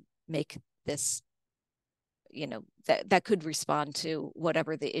make this, that could respond to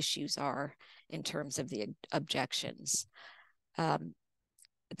whatever the issues are in terms of the objections.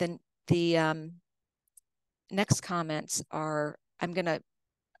 Then the next comments are, I'm gonna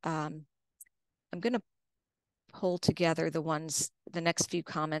pull together the next few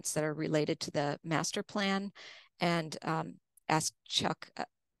comments that are related to the master plan, and ask Chuck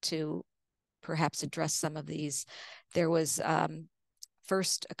to perhaps address some of these. There was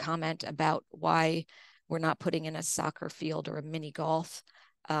first a comment about why we're not putting in a soccer field or a mini golf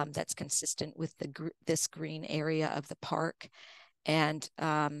that's consistent with this green area of the park. And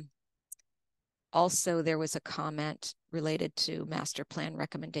also there was a comment related to master plan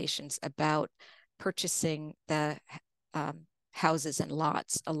recommendations about purchasing the houses and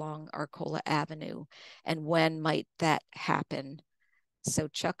lots along Arcola Avenue, and when might that happen? So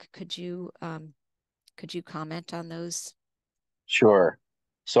Chuck, could you comment on those? Sure.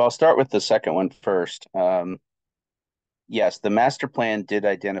 So I'll start with the second one first. Yes, the master plan did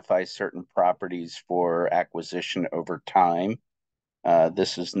identify certain properties for acquisition over time.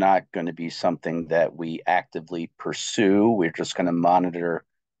 This is not going to be something that we actively pursue. We're just going to monitor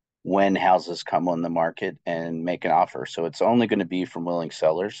when houses come on the market and make an offer. So it's only going to be from willing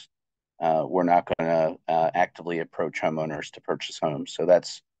sellers. We're not going to actively approach homeowners to purchase homes. So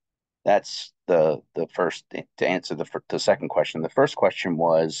that's the first. To answer the second question. The first question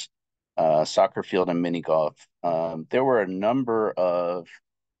was soccer field and mini golf. There were a number of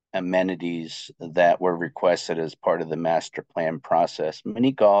amenities that were requested as part of the master plan process.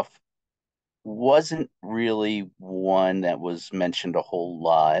 Mini golf wasn't really one that was mentioned a whole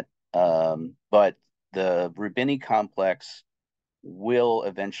lot, but the Rubini complex will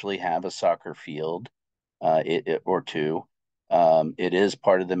eventually have a soccer field or two. It is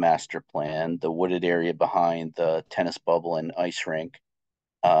part of the master plan. The wooded area behind the tennis bubble and ice rink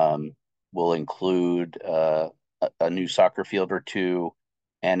will include a new soccer field or two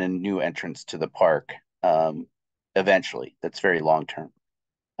and a new entrance to the park eventually. That's very long term.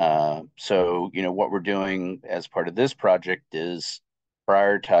 So, what we're doing as part of this project is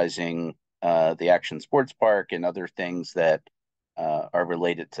prioritizing the Action Sports Park and other things that are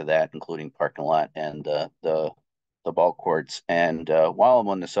related to that, including parking lot and the ball courts. And while I'm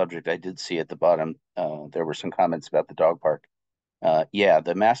on the subject, I did see at the bottom there were some comments about the dog park. Yeah,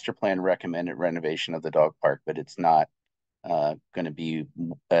 the master plan recommended renovation of the dog park, but it's not going to be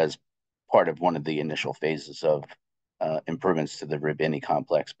as part of one of the initial phases of improvements to the Rubini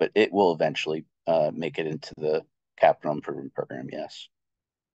complex, but it will eventually make it into the capital improvement program. Yes.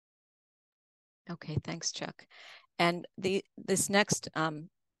 Okay, thanks, Chuck. And this next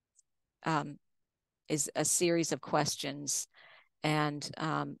is a series of questions, and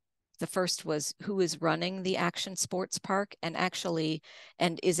the first was, who is running the Action Sports Park? And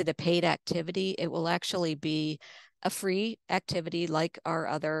is it a paid activity? It will actually be a free activity like our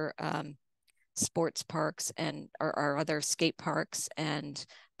other sports parks and our other skate parks and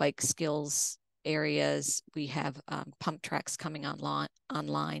bike skills areas. We have pump tracks coming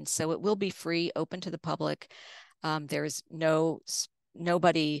online. So it will be free, open to the public. There's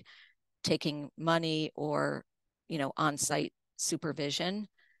nobody taking money or, on-site supervision.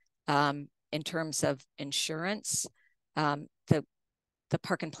 In terms of insurance, the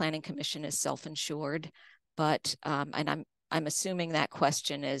Park and Planning Commission is self-insured, but and I'm assuming that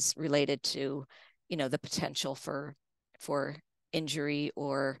question is related to, the potential for injury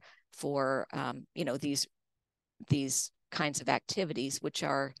or for these kinds of activities which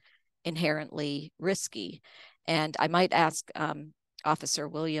are inherently risky. And I might ask Officer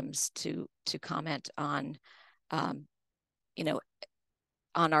Williams to comment on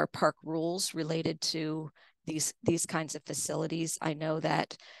on our park rules related to these kinds of facilities. I know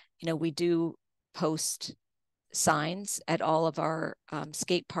that we do post signs at all of our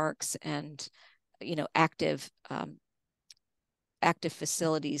skate parks and active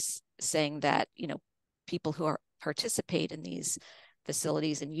facilities saying that people who participate in these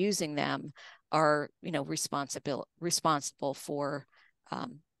facilities and using them are responsible for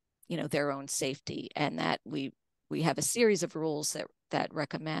their own safety, and that we have a series of rules that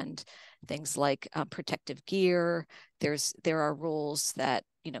recommend things like protective gear. There are rules that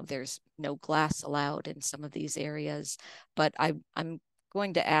there's no glass allowed in some of these areas, but I'm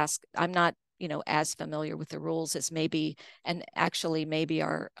going to ask, I'm not as familiar with the rules as maybe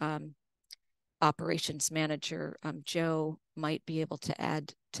our operations manager Joe might be able to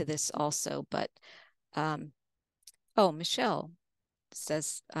add to this also. But Michelle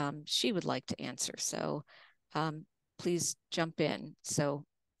says she would like to answer, so please jump in. So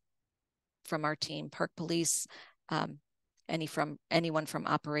from our team, Park Police, anyone from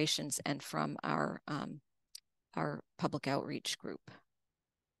operations, and from our public outreach group.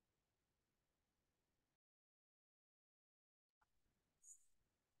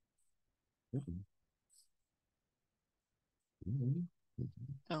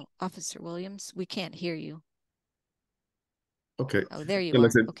 Oh, Officer Williams, we can't hear you. Okay. Oh, there you Yeah,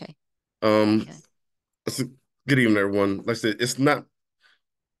 are. Okay. Good evening, everyone. Like I said, it's not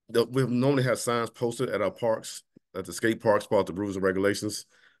we normally have signs posted at our parks, at the skate parks, about the rules and regulations.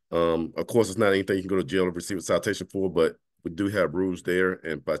 Of course, it's not anything you can go to jail or receive a citation for, but we do have rules there,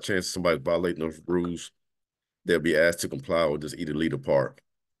 and by chance somebody violating those rules, they'll be asked to comply or just either leave the park.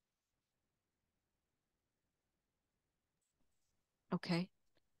 Okay.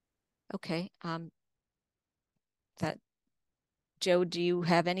 Okay. Joe, do you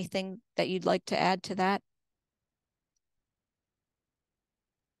have anything that you'd like to add to that?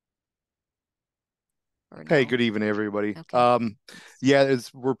 Hey, good evening, everybody. Okay. Yeah,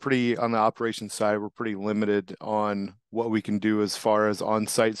 we're pretty on the operations side. We're pretty limited on what we can do as far as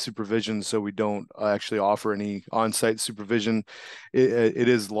on-site supervision, so we don't actually offer any on-site supervision. It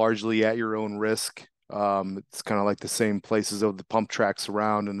is largely at your own risk. It's kind of like the same places of the pump tracks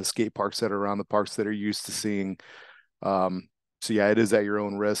around and the skate parks that are around the parks that are used to seeing. So yeah, it is at your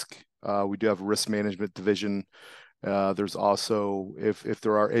own risk. We do have a risk management division. There's also, if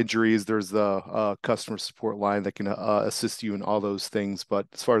there are injuries, there's the customer support line that can assist you in all those things. But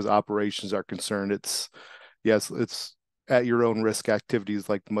as far as operations are concerned, it's at your own risk activities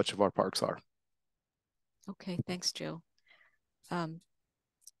like much of our parks are. Okay, thanks, Joe.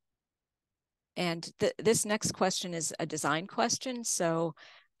 And this next question is a design question. So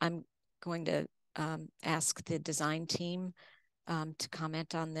I'm going to ask the design team to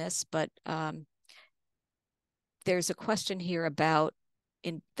comment on this, but there's a question here about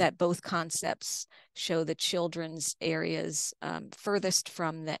that both concepts show the children's areas furthest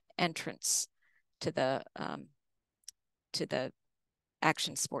from the entrance to the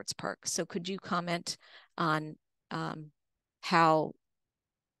action sports park. So could you comment on how,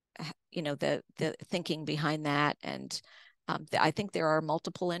 you know, the thinking behind that? And I think there are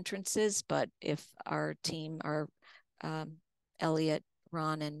multiple entrances, but if our team, Elliot,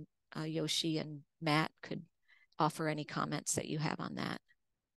 Ron, and Yoshi and Matt could offer any comments that you have on that.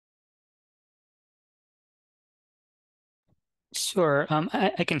 Sure,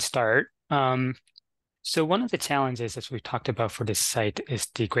 I can start. So one of the challenges, as we talked about for this site, is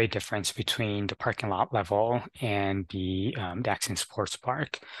the great difference between the parking lot level and the Action Sports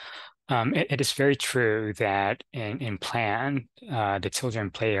Park. It is very true that in plan, the children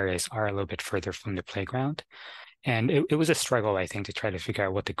play areas are a little bit further from the playground. And it was a struggle, I think, to try to figure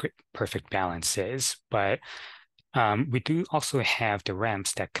out what the perfect balance is. But we do also have the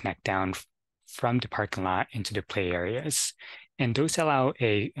ramps that connect down from the parking lot into the play areas. And those allow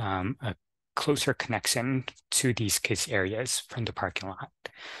a closer connection to these kids' areas from the parking lot.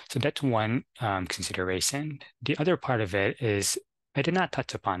 So that's one consideration. The other part of it is, I did not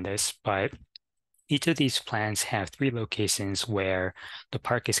touch upon this, but each of these plans have 3 locations where the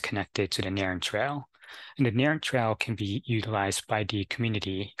park is connected to the Nairn Trail. And the Nairn Trail can be utilized by the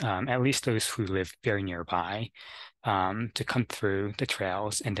community, at least those who live very nearby, to come through the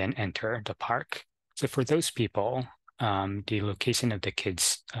trails and then enter the park. So for those people, the location of the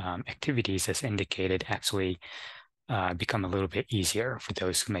kids' activities, as indicated, actually become a little bit easier for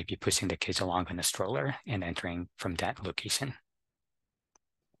those who might be pushing the kids along in a stroller and entering from that location.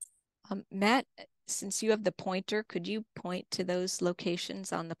 Matt, since you have the pointer, could you point to those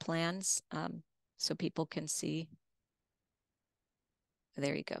locations on the plans so people can see?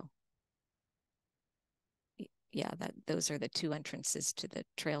 There you go. Yeah, those are the 2 entrances to the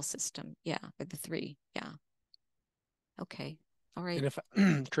trail system. Yeah, or the 3. Yeah. Okay. All right. And if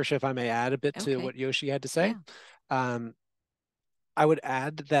Tricia, if I may add a bit to what Yoshi had to say, I would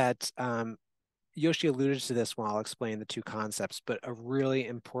add that Yoshi alluded to this while I'll explain the 2 concepts, but a really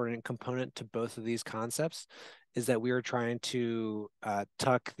important component to both of these concepts is that we are trying to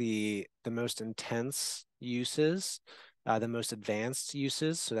tuck the most intense uses, the most advanced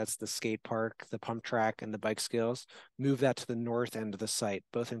uses, so that's the skate park, the pump track, and the bike skills, move that to the north end of the site,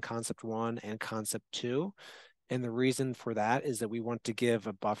 both in concept 1 and concept 2. And the reason for that is that we want to give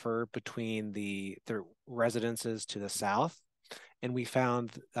a buffer between the residences to the south. And we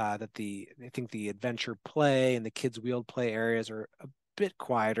found that I think the adventure play and the kids wheeled play areas are a bit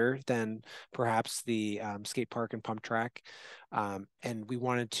quieter than perhaps the skate park and pump track. And we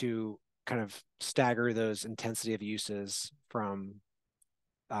wanted to kind of stagger those intensity of uses from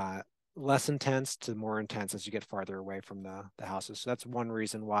less intense to more intense as you get farther away from the houses. So that's one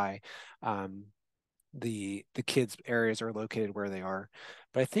reason why the kids areas are located where they are.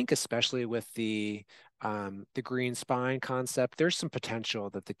 But I think especially with the green spine concept, there's some potential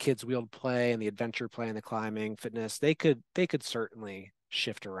that the kids wheeled play and the adventure play and the climbing fitness, they could certainly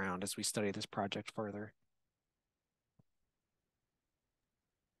shift around as we study this project further.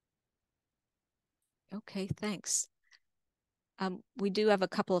 Okay, thanks. We do have a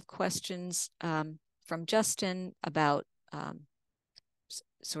couple of questions from Justin about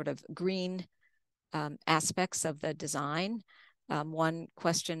sort of green aspects of the design. One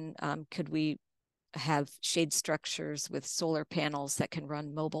question, could we have shade structures with solar panels that can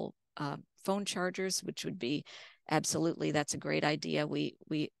run mobile phone chargers, which would be absolutely, that's a great idea. We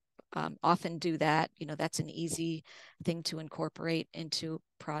often do that. You know, that's an easy thing to incorporate into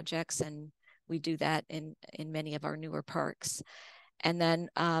projects, and we do that in many of our newer parks. And then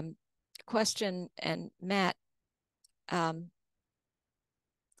question, and Matt,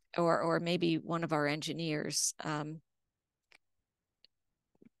 or maybe one of our engineers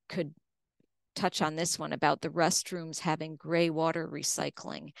could touch on this one about the restrooms having gray water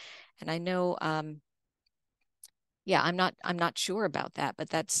recycling. And I know, yeah, I'm not sure about that,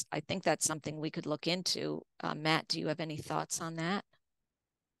 but I think that's something we could look into. Matt, do you have any thoughts on that?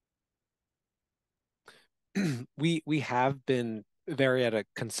 We have been very at a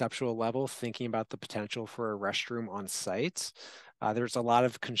conceptual level thinking about the potential for a restroom on site. There's a lot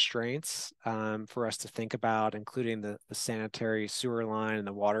of constraints for us to think about, including the sanitary sewer line and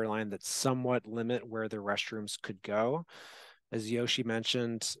the water line that somewhat limit where the restrooms could go. As Yoshi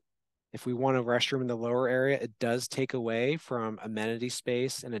mentioned, if we want a restroom in the lower area, it does take away from amenity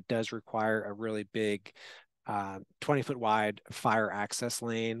space, and it does require a really big 20-foot wide fire access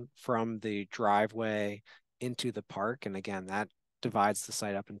lane from the driveway into the park. And again, that divides the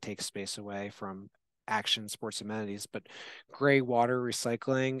site up and takes space away from action sports amenities. But gray water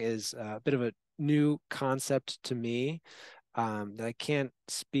recycling is a bit of a new concept to me that I can't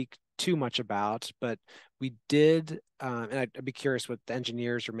speak too much about, but we did, and I'd be curious what the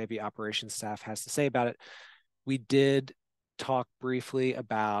engineers or maybe operations staff has to say about it. We did talk briefly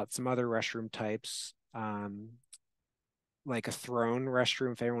about some other restroom types, like a throne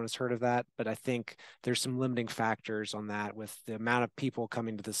restroom, if everyone has heard of that. But I think there's some limiting factors on that with the amount of people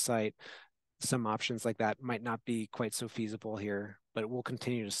coming to the site. Some options like that might not be quite so feasible here, but we'll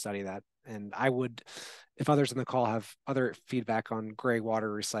continue to study that. And I would, if others on the call have other feedback on gray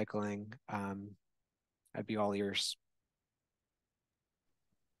water recycling, I'd be all ears.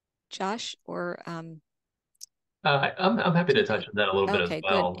 Josh, or I'm happy to touch on that a little bit as okay,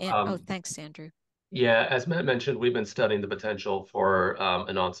 well. good. Oh, thanks, Andrew. Yeah, as Matt mentioned, we've been studying the potential for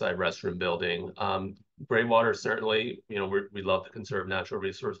an on-site restroom building. Gray water, certainly, you know, we love to conserve natural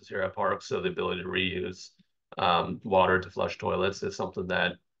resources here at Parks, so the ability to reuse water to flush toilets is something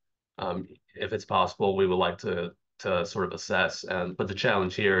that, if it's possible, we would like to sort of assess. But the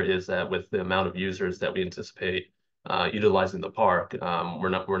challenge here is that with the amount of users that we anticipate utilizing the park, we're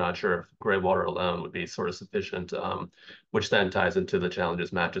not sure if gray water alone would be sort of sufficient, which then ties into the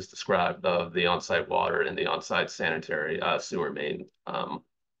challenges Matt just described of the on-site water and the on-site sanitary sewer main.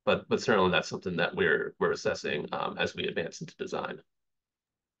 But certainly that's something that we're assessing as we advance into design.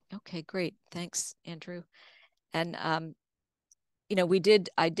 Okay, great. Thanks, Andrew. And you know,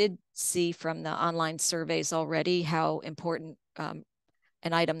 I did see from the online surveys already how important an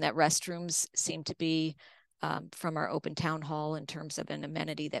item that restrooms seem to be from our open town hall in terms of an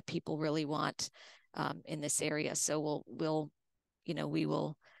amenity that people really want in this area. So we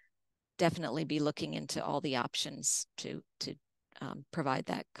will definitely be looking into all the options to provide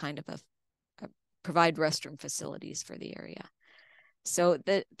that kind of provide restroom facilities for the area. So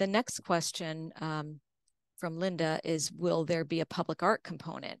the next question from Linda is, will there be a public art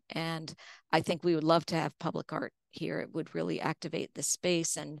component? And I think we would love to have public art here. It would really activate the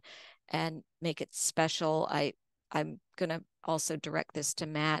space and make it special. I'm gonna also direct this to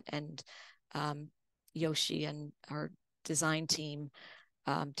Matt and Yoshi and our design team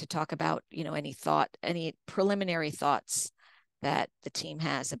to talk about, you know, any preliminary thoughts that the team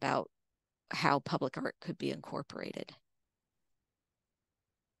has about how public art could be incorporated.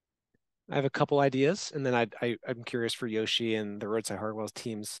 I have a couple ideas, and then I'm curious for Yoshi and the Roadside Hardwell's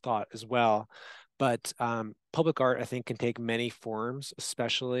team's thought as well. But public art, I think, can take many forms,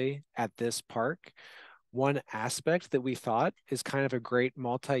 especially at this park. One aspect that we thought is kind of a great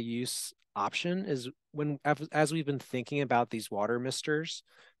multi-use option is as we've been thinking about these water misters,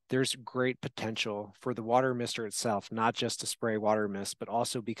 there's great potential for the water mister itself, not just to spray water mist, but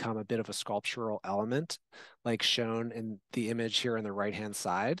also become a bit of a sculptural element, like shown in the image here on the right-hand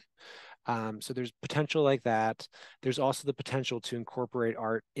side. So there's potential like that. There's also the potential to incorporate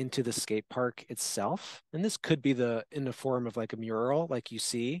art into the skate park itself. And this could be in the form of like a mural, like you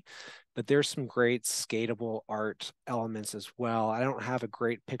see, but there's some great skatable art elements as well. I don't have a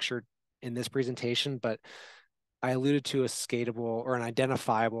great picture in this presentation, but I alluded to a skatable or an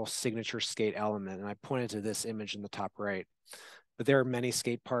identifiable signature skate element, and I pointed to this image in the top right. But there are many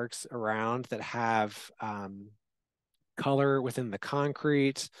skate parks around that have color within the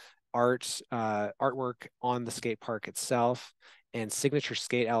concrete, artwork on the skate park itself, and signature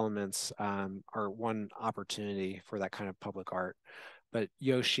skate elements are one opportunity for that kind of public art. But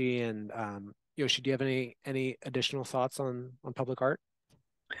Yoshi, do you have any additional thoughts on public art?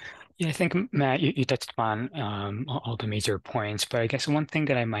 Yeah, I think, Matt, you touched upon all the major points, but I guess one thing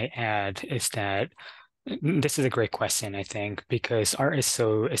that I might add is that this is a great question, I think, because art is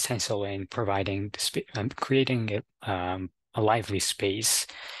so essential in providing creating a lively space,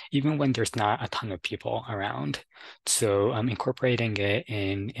 even when there's not a ton of people around. So incorporating it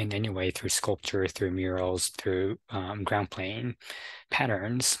in any way through sculpture, through murals, through ground plane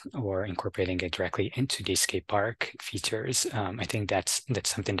patterns, or incorporating it directly into the skate park features, I think that's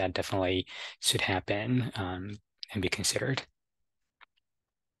something that definitely should happen and be considered.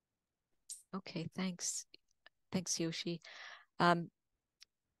 Okay, thanks. Thanks, Yoshi. And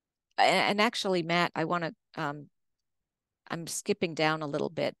actually, Matt, I want to, I'm skipping down a little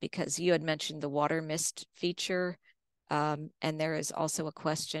bit because you had mentioned the water mist feature. And there is also a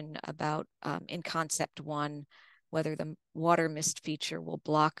question about in concept 1, whether the water mist feature will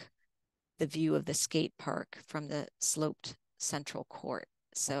block the view of the skate park from the sloped central court.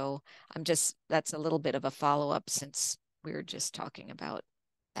 So that's a little bit of a follow-up since we were just talking about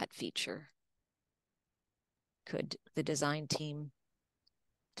that feature. Could the design team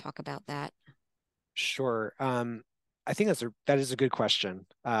talk about that? Sure. I think that is a good question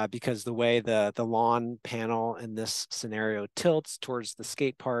because the way the lawn panel in this scenario tilts towards the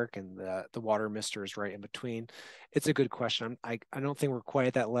skate park and the water mister is right in between. It's a good question. I don't think we're quite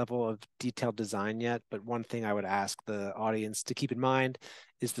at that level of detailed design yet, but one thing I would ask the audience to keep in mind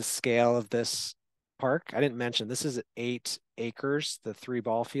is the scale of this park. I didn't mention this is 8 acres, the 3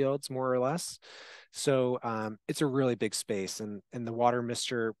 ball fields, more or less. So it's a really big space, and the water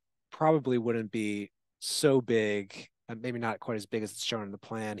mister probably wouldn't be so big, maybe not quite as big as it's shown in the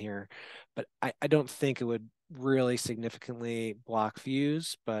plan here, but I don't think it would really significantly block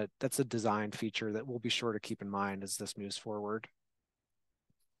views, but that's a design feature that we'll be sure to keep in mind as this moves forward.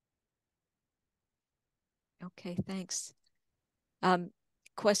 Okay, thanks.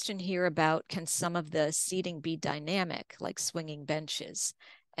 Question here about, can some of the seating be dynamic, like swinging benches?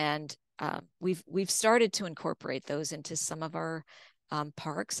 And we've started to incorporate those into some of our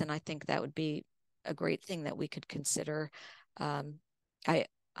parks, and I think that would be a great thing that we could consider. Does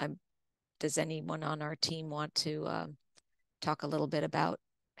anyone on our team want to talk a little bit about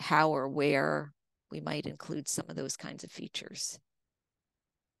how or where we might include some of those kinds of features?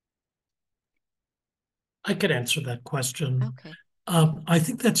 I could answer that question. Okay. I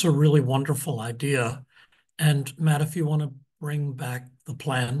think that's a really wonderful idea. And Matt, if you want to bring back the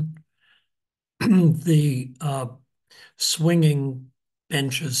plan, the swinging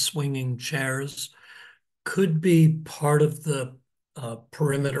benches, swinging chairs could be part of the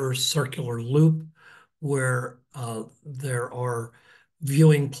perimeter circular loop where there are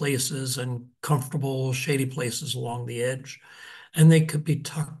viewing places and comfortable shady places along the edge. And they could be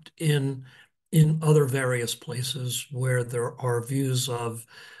tucked in other various places where there are views of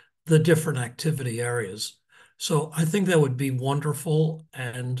the different activity areas. So I think that would be wonderful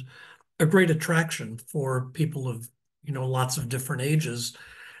and a great attraction for people of, lots of different ages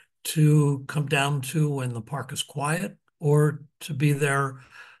to come down to when the park is quiet or to be there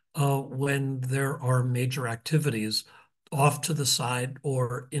when there are major activities off to the side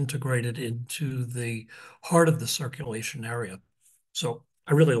or integrated into the heart of the circulation area. So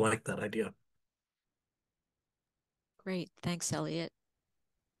I really like that idea. Great. Thanks, Elliot.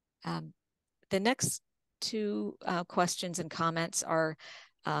 The next 2 questions and comments are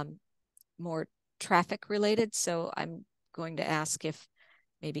more traffic related. So I'm going to ask if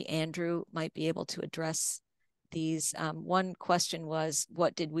maybe Andrew might be able to address these. One question was,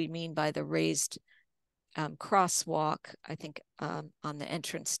 what did we mean by the raised crosswalk, I think on the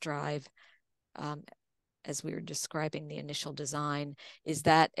entrance drive, as we were describing the initial design? Is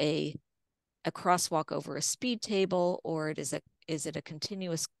that a crosswalk over a speed table, or is it a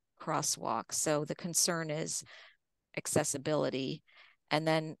continuous crosswalk? So the concern is accessibility. And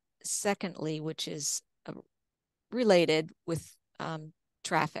then secondly, which is related with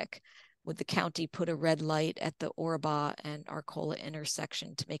traffic, would the county put a red light at the Orba and Arcola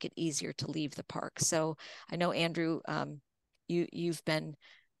intersection to make it easier to leave the park? So I know Andrew,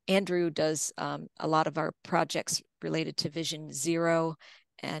 Andrew does a lot of our projects related to Vision Zero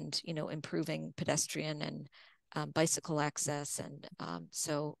and, improving pedestrian and bicycle access. And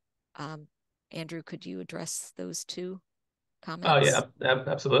so Andrew, could you address those 2 comments? Oh, yeah,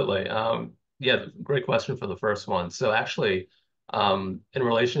 absolutely. Yeah, great question for the first one. So actually, in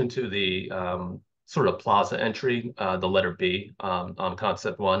relation to the sort of plaza entry, the letter B on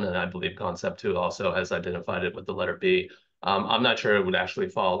concept 1, and I believe concept 2 also has identified it with the letter B. I'm not sure it would actually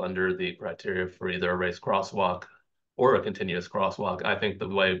fall under the criteria for either a raised crosswalk or a continuous crosswalk. I think the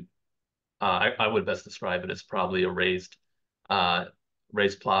way I would best describe it is probably a raised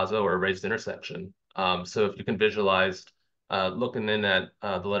raised plaza or a raised intersection. So if you can visualize looking in at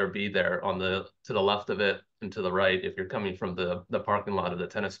the letter B there on to the left of it and to the right, if you're coming from the parking lot of the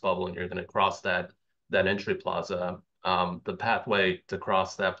tennis bubble and you're going to cross that entry plaza, the pathway to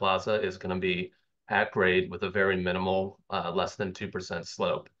cross that plaza is going to be at grade with a very minimal, less than 2%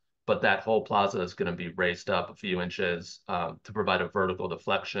 slope. But that whole plaza is going to be raised up a few inches to provide a vertical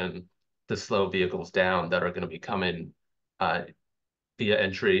deflection to slow vehicles down that are going to be coming via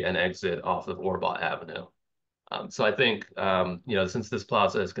entry and exit off of Orba Avenue. So I think, since this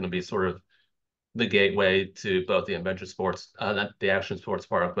plaza is going to be sort of the gateway to both the adventure sports, the action sports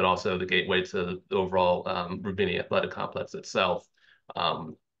park, but also the gateway to the overall Rubini Athletic Complex itself,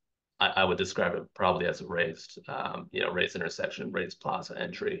 I would describe it probably as a raised intersection, raised plaza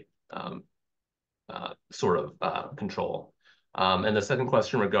entry sort of control. And the second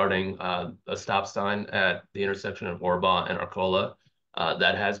question regarding a stop sign at the intersection of Orba and Arcola,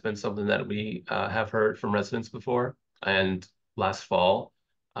 that has been something that we have heard from residents before. And last fall,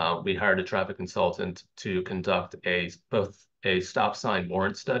 we hired a traffic consultant to conduct both a stop sign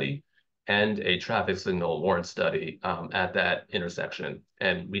warrant study and a traffic signal warrant study at that intersection.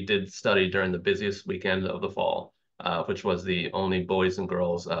 And we did study during the busiest weekend of the fall, which was the only boys and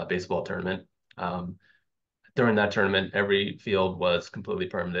girls baseball tournament. During that tournament, every field was completely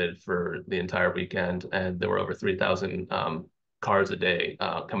permitted for the entire weekend, and there were over 3,000 cars a day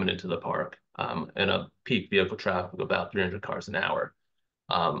coming into the park, and a peak vehicle traffic of about 300 cars an hour.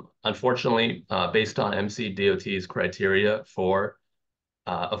 Unfortunately, based on MCDOT's criteria for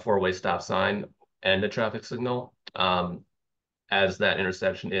a four-way stop sign and a traffic signal, as that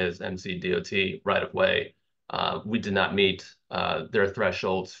intersection is MCDOT right of way, we did not meet their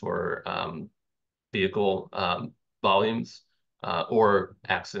thresholds for vehicle volumes or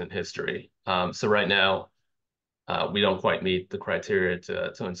accident history. So right now, we don't quite meet the criteria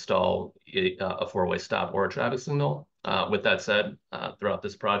to install a four-way stop or a traffic signal. With that said, throughout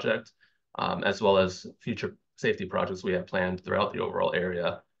this project, as well as future safety projects we have planned throughout the overall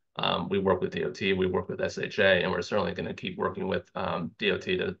area, we work with DOT, we work with SHA, and we're certainly going to keep working with DOT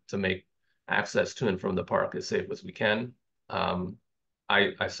to make access to and from the park as safe as we can.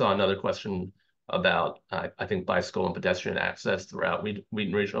 I saw another question about, I think, bicycle and pedestrian access throughout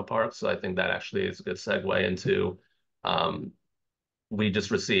Wheaton Regional Park. So I think that actually is a good segue into, we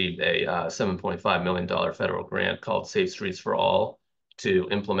just received a $7.5 million federal grant called Safe Streets for All to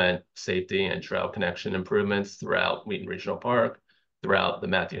implement safety and trail connection improvements throughout Wheaton Regional Park, throughout the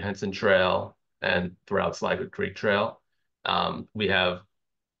Matthew Henson Trail, and throughout Sligo Creek Trail. We have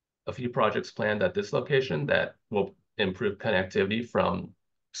a few projects planned at this location that will improve connectivity from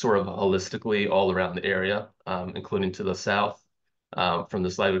sort of holistically all around the area, including to the south, from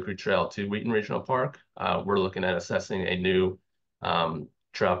the Sligo Creek Trail to Wheaton Regional Park. We're looking at assessing a new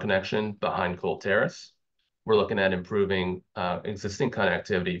trail connection behind Cole Terrace. We're looking at improving existing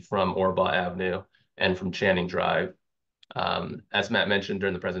connectivity from Orba Avenue and from Channing Drive. As Matt mentioned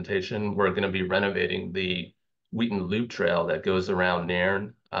during the presentation, we're going to be renovating the Wheaton Loop Trail that goes around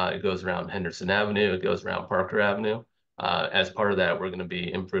Nairn. It goes around Henderson Avenue. It goes around Parker Avenue. As part of that, we're going to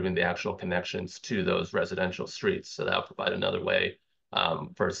be improving the actual connections to those residential streets. So that'll provide another way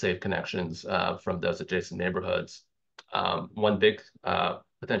for safe connections from those adjacent neighborhoods. One big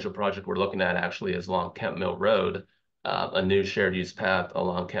potential project we're looking at actually is along Kemp Mill Road, a new shared use path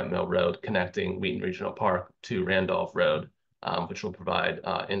along Kemp Mill Road connecting Wheaton Regional Park to Randolph Road, which will provide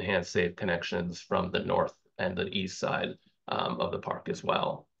enhanced safe connections from the north and the east side of the park as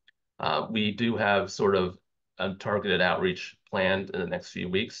well. We do have sort of a targeted outreach planned in the next few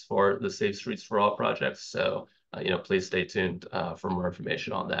weeks for the Safe Streets for All projects. So, please stay tuned for more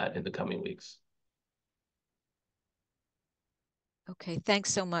information on that in the coming weeks. Okay,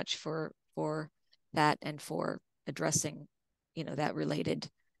 thanks so much for that and for addressing, that related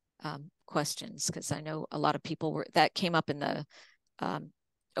questions, because I know a lot of people that came up in the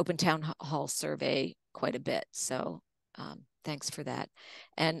Open Town Hall survey quite a bit. So thanks for that.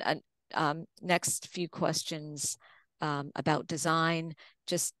 And next few questions about design,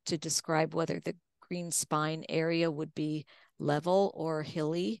 just to describe whether the green spine area would be level or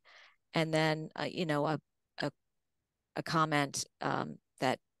hilly. And then, a comment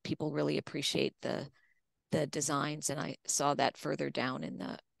that people really appreciate the designs, and I saw that further down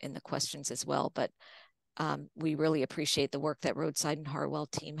in the questions as well. But we really appreciate the work that Roadside and Harwell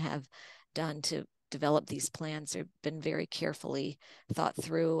team have done to develop these plans. They've been very carefully thought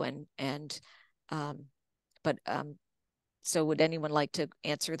through, so would anyone like to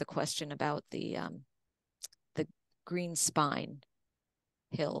answer the question about the green spine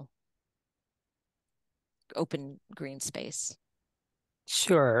hill, open green space?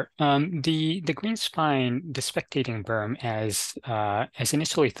 Sure. The green spine, the spectating berm, as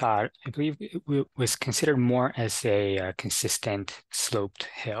initially thought, I believe was considered more as a consistent sloped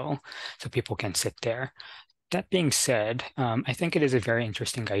hill, so people can sit there. That being said, I think it is a very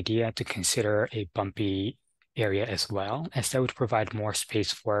interesting idea to consider a bumpy area as well, as that would provide more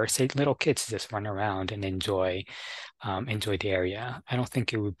space for, say, little kids to just run around and enjoy the area. I don't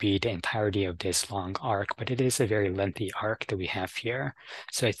think it would be the entirety of this long arc, but it is a very lengthy arc that we have here.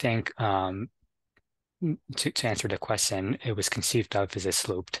 So I think to answer the question, it was conceived of as a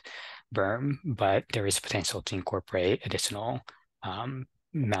sloped berm, but there is potential to incorporate additional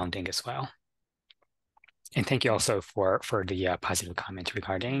mounding as well. And thank you also for the positive comment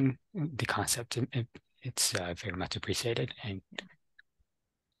regarding the concept. It's very much appreciated. And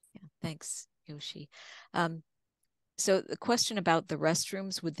yeah, thanks, Yoshi. So the question about the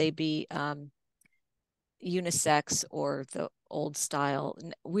restrooms, would they be unisex or the old style?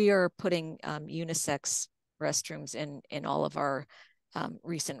 We are putting unisex restrooms in all of our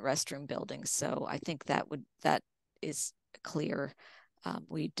recent restroom buildings. So I think that is clear.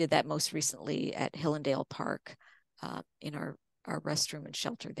 We did that most recently at Hillendale Park in our restroom and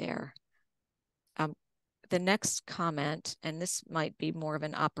shelter there. The next comment, and this might be more of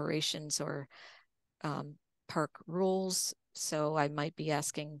an operations or park rules. So I might be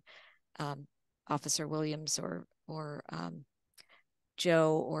asking Officer Williams or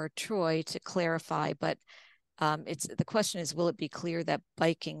Joe or Troy to clarify, but the question is, will it be clear that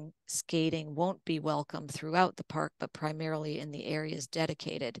biking, skating won't be welcome throughout the park, but primarily in the areas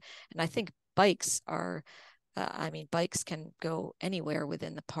dedicated? And I think bikes are, bikes can go anywhere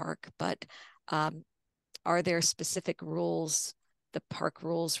within the park, but are there specific rules, the park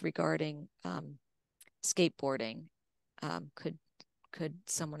rules regarding skateboarding? Could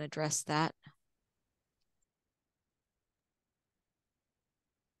someone address that?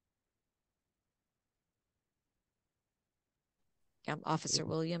 Officer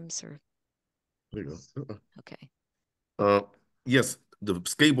Williams, or There you go. okay. Yes, the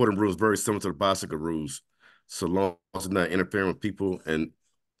skateboarding rules very similar to the bicycle rules, so long as it's not interfering with people and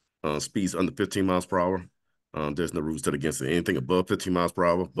speeds under 15 miles per hour. There's no rules that against it. Anything above 15 miles per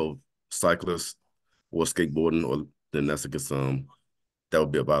hour, both cyclists or skateboarding, or then that's against that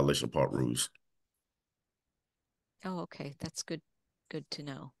would be a violation of park rules. Oh, okay, that's good to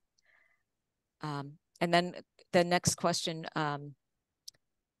know. And then the next question,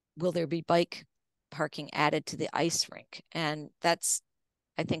 will there be bike parking added to the ice rink? And that's,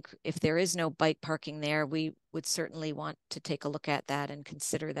 I think if there is no bike parking there, we would certainly want to take a look at that and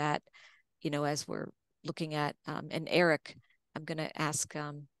consider that, as we're looking at, and Eric, I'm going to ask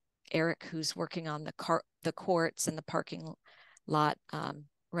Eric, who's working on the courts and the parking lot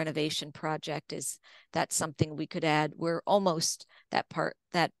renovation project, is that something we could add? We're almost, that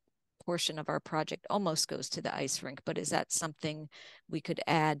portion of our project almost goes to the ice rink, but is that something we could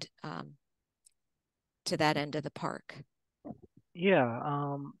add to that end of the park?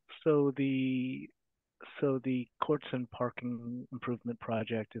 Yeah, so the courts and parking improvement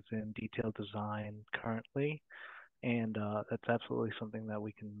project is in detailed design currently, and that's absolutely something that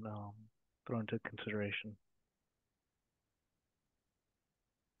we can throw into consideration.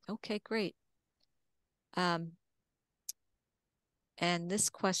 Okay, great. And this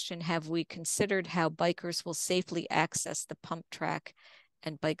question, have we considered how bikers will safely access the pump track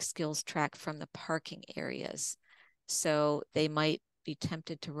and bike skills track from the parking areas? So they might be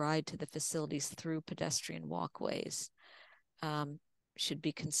tempted to ride to the facilities through pedestrian walkways. Should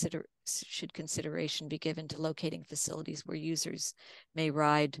consideration be given to locating facilities where users may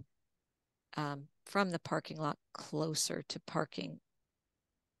ride from the parking lot closer to parking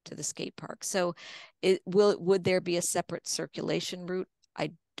to the skate park? So would there be a separate circulation route?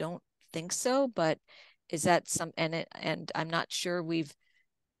 I don't think so, but is that and I'm not sure we've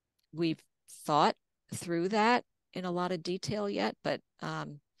thought through that in a lot of detail yet, but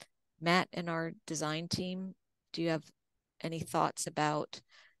Matt and our design team, do you have any thoughts about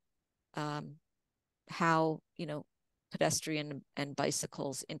how pedestrian and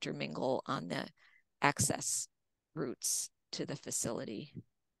bicycles intermingle on the access routes to the facility?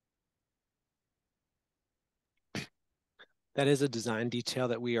 That is a design detail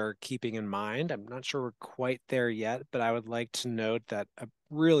that we are keeping in mind. I'm not sure we're quite there yet, but I would like to note that a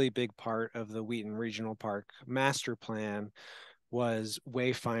really big part of the Wheaton Regional Park master plan was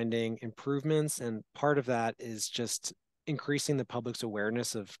wayfinding improvements. And part of that is just increasing the public's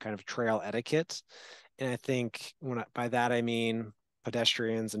awareness of kind of trail etiquette. And I think by that, I mean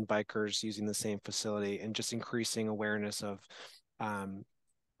pedestrians and bikers using the same facility, and just increasing awareness of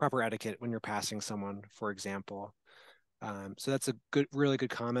proper etiquette when you're passing someone, for example. So that's a really good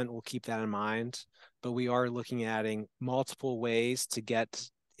comment. We'll keep that in mind. But we are looking at adding multiple ways to get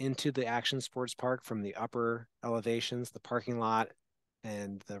into the action sports park from the upper elevations, the parking lot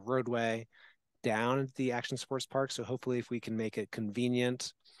and the roadway down into the action sports park. So hopefully if we can make it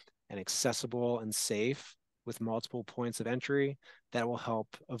convenient and accessible and safe with multiple points of entry, that will help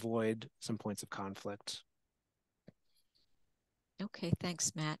avoid some points of conflict. Okay,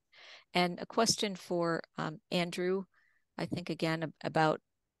 thanks, Matt. And a question for Andrew, I think again about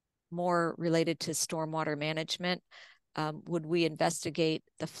more related to stormwater management. Would we investigate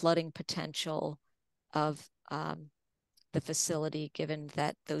the flooding potential of the facility, given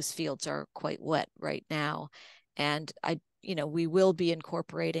that those fields are quite wet right now? And we will be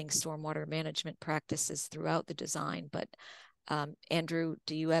incorporating stormwater management practices throughout the design, but Andrew,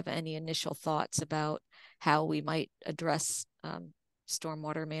 do you have any initial thoughts about how we might address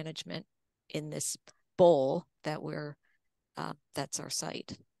stormwater management in this bowl that that's our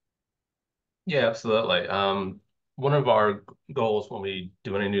site? Yeah, absolutely. One of our goals when we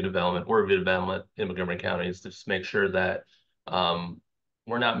do any new development or redevelopment in Montgomery County is to just make sure that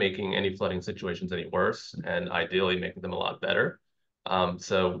we're not making any flooding situations any worse, and ideally making them a lot better.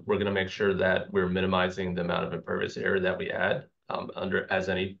 So we're going to make sure that we're minimizing the amount of impervious area that we add as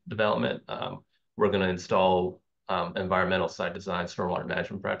any development. We're going to install environmental site design, stormwater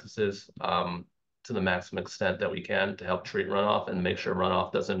management practices to the maximum extent that we can to help treat runoff and make sure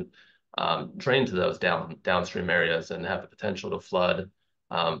runoff doesn't drain to those downstream areas and have the potential to flood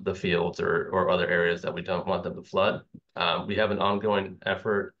the fields or other areas that we don't want them to flood. We have an ongoing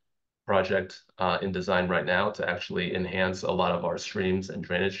project in design right now to actually enhance a lot of our streams and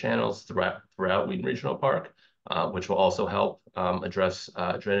drainage channels throughout Wheaton Regional Park, which will also help address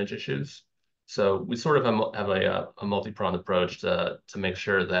drainage issues. So we sort of have a multi-pronged approach to make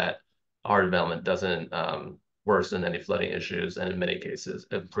sure that our development doesn't worsen any flooding issues, and in many cases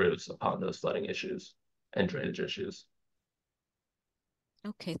improves upon those flooding issues and drainage issues.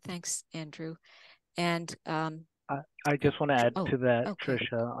 Okay, thanks, Andrew. And I just want to add to that, okay.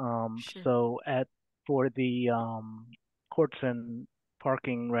 Tricia. Sure. So for the courts and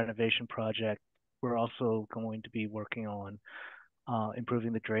parking renovation project, we're also going to be working on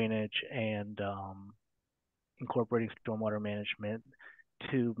improving the drainage and incorporating stormwater management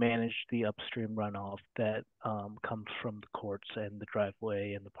to manage the upstream runoff that comes from the courts and the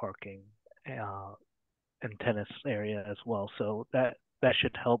driveway and the parking and tennis area as well. So that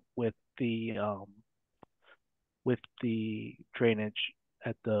should help with the drainage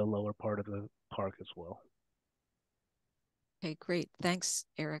at the lower part of the park as well. Okay, great. Thanks,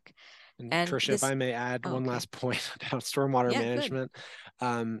 Eric. And Tricia, if I may add one last point about stormwater management.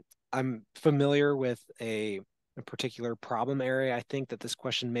 I'm familiar with a particular problem area I think that this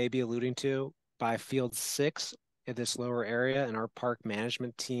question may be alluding to by Field 6 in this lower area, and our park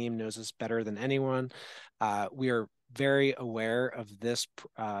management team knows this better than anyone. We are very aware of this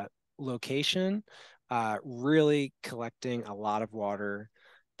location, really collecting a lot of water.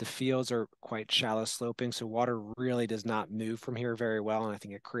 The fields are quite shallow sloping, so water really does not move from here very well, and I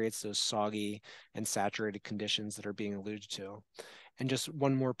think it creates those soggy and saturated conditions that are being alluded to. And just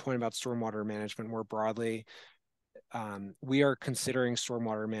one more point about stormwater management more broadly. We are considering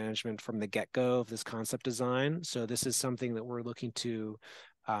stormwater management from the get-go of this concept design. So this is something that we're looking to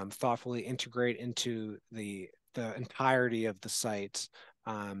thoughtfully integrate into the entirety of the site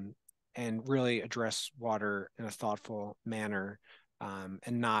and really address water in a thoughtful manner.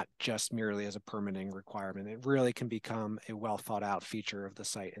 And not just merely as a permitting requirement. It really can become a well thought out feature of the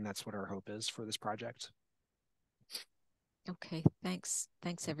site, and that's what our hope is for this project. Okay, thanks.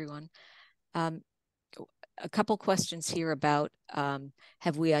 Thanks, everyone. A couple questions here about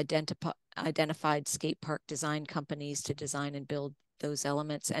have we identified skate park design companies to design and build those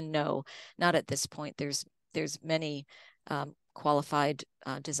elements? And no, not at this point. There's many qualified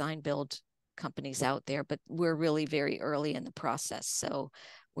design build companies out there, but we're really very early in the process, so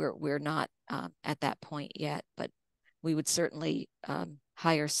we're not at that point yet. But we would certainly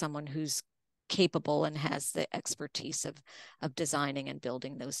hire someone who's capable and has the expertise of designing and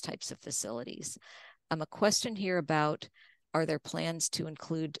building those types of facilities. A question here about, are there plans to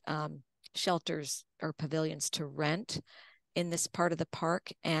include shelters or pavilions to rent in this part of the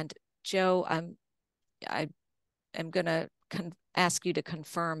park? And Joe, I am going to ask you to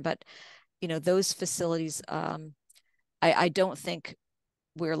confirm, but those facilities, I don't think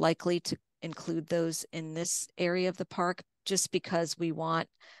we're likely to include those in this area of the park, just because we want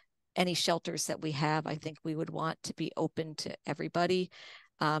any shelters that we have, I think we would want to be open to everybody.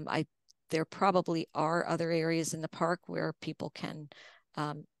 There probably are other areas in the park where people can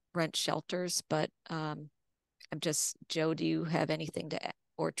rent shelters, but Joe, do you have anything to,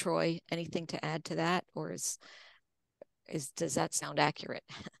 or Troy, anything to add to that? Or does that sound accurate?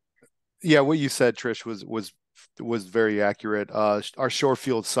 Yeah, what you said, Trish, was very accurate. Our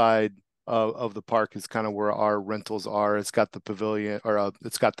Shorefield side of the park is kind of where our rentals are. It's got the pavilion, or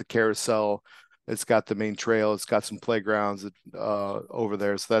it's got the carousel, it's got the main trail, it's got some playgrounds over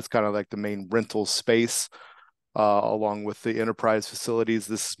there. So that's kind of like the main rental space, along with the enterprise facilities.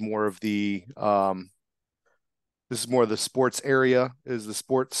 This is more of the sports area, is the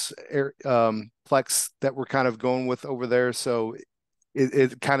sports plex that we're kind of going with over there. So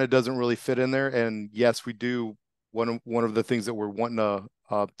it kind of doesn't really fit in there. And yes, we do. One of the things that we're wanting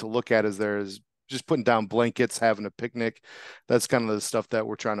to look at is just putting down blankets, having a picnic. That's kind of the stuff that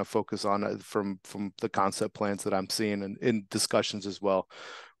we're trying to focus on from the concept plans that I'm seeing and in discussions as well.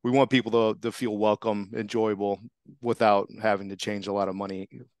 We want people to feel welcome, enjoyable, without having to change a lot of money.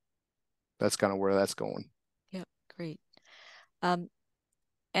 That's kind of where that's going. Yep, great. And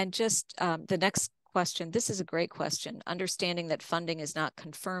just the next question, this is a great question. Understanding that funding is not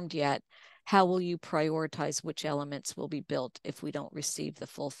confirmed yet, how will you prioritize which elements will be built if we don't receive the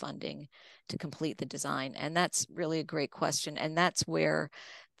full funding to complete the design? And that's really a great question. And that's where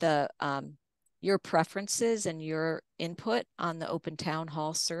your preferences and your input on the open town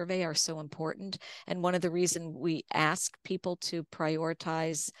hall survey are so important. And one of the reasons we ask people to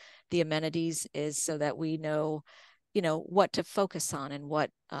prioritize the amenities is so that we know, what to focus on and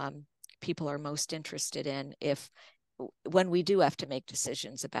what people are most interested in when we do have to make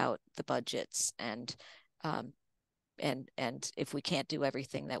decisions about the budgets and if we can't do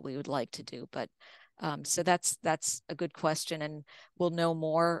everything that we would like to do. But so that's a good question, and we'll know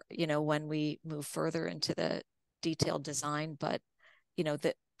more, when we move further into the detailed design. But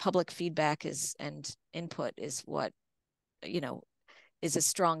the public feedback and input is what is a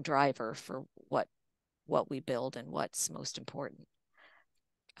strong driver for what we build and what's most important.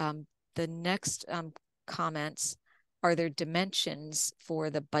 The next comments, are there dimensions for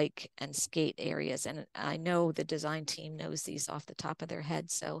the bike and skate areas? And I know the design team knows these off the top of their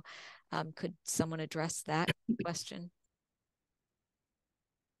head. So could someone address that question?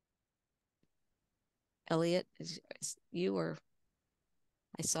 Elliot, is you, or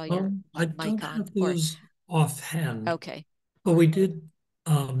I saw your I mic don't on. have those offhand. Okay. But we did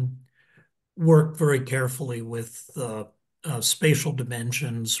work very carefully with spatial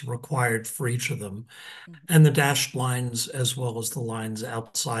dimensions required for each of them, and the dashed lines as well as the lines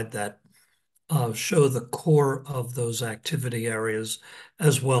outside that show the core of those activity areas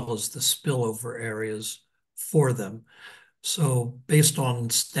as well as the spillover areas for them. So based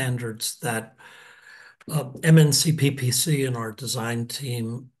on standards that MNCPPC and our design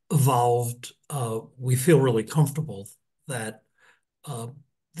team evolved, we feel really comfortable that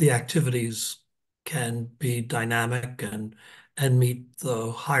the activities can be dynamic and meet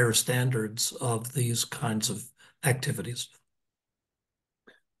the higher standards of these kinds of activities.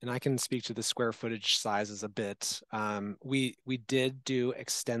 And I can speak to the square footage sizes a bit. We did do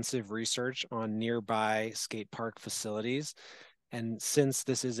extensive research on nearby skate park facilities. And since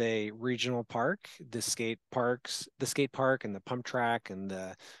this is a regional park, the skate park and the pump track and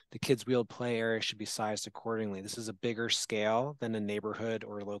the kids wheeled play area should be sized accordingly. This is a bigger scale than a neighborhood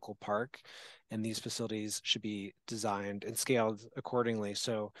or a local park, and these facilities should be designed and scaled accordingly.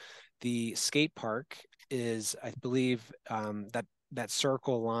 So the skate park is, I believe, that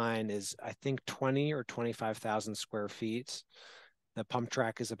circle line is, I think, 20 or 25,000 square feet. The pump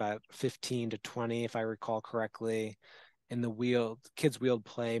track is about 15 to 20, if I recall correctly. And the kids wheeled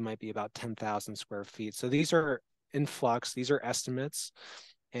play might be about 10,000 square feet. So these are in flux. These are estimates.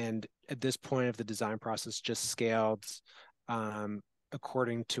 And at this point of the design process, just scaled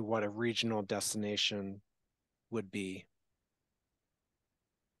according to what a regional destination would be.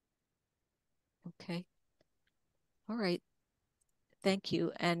 Okay. All right. Thank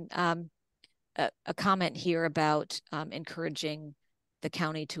you. And a comment here about encouraging the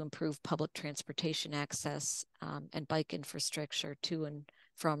county to improve public transportation access and bike infrastructure to and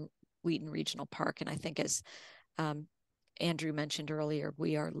from Wheaton Regional Park. And I think, as Andrew mentioned earlier,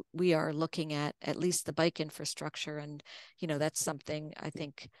 we are looking at least the bike infrastructure, and that's something I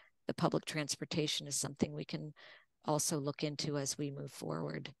think the public transportation is something we can also look into as we move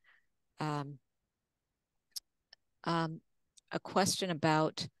forward. A question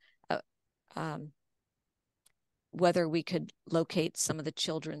about whether we could locate some of the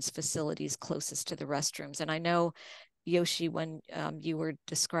children's facilities closest to the restrooms. And I know, Yoshi, when you were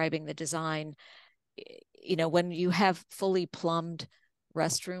describing the design, when you have fully plumbed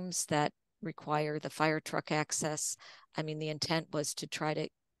restrooms that require the fire truck access, I mean, the intent was to try to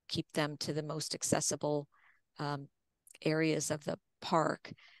keep them to the most accessible areas of the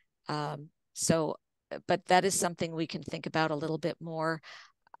park. So, but that is something we can think about a little bit more.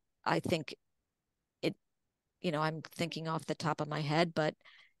 I think it, I'm thinking off the top of my head, but,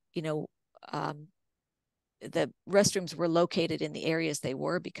 the restrooms were located in the areas they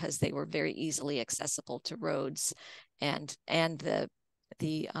were because they were very easily accessible to roads and the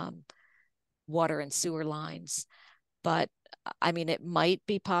water and sewer lines. But I mean, it might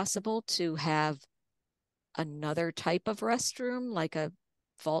be possible to have another type of restroom, like a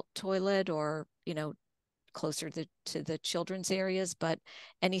vault toilet, or closer to the children's areas. But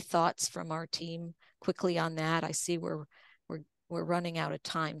any thoughts from our team quickly on that? I see we're running out of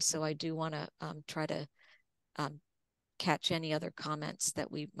time, so I do want to try to catch any other comments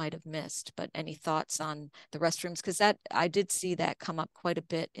that we might have missed. But any thoughts on the restrooms? Because that I did see that come up quite a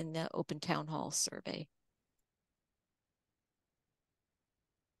bit in the open town hall survey.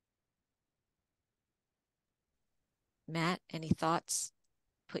 Matt, any thoughts?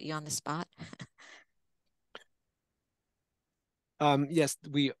 Put you on the spot. Yes,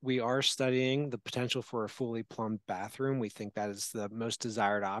 we are studying the potential for a fully plumbed bathroom. We think that is the most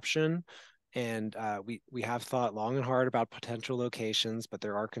desired option. And we have thought long and hard about potential locations, but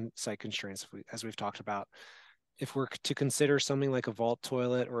there are site constraints, as we've talked about. If we're to consider something like a vault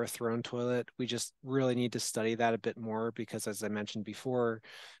toilet or a throne toilet, we just really need to study that a bit more, because as I mentioned before,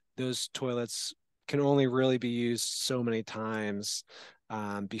 those toilets can only really be used so many times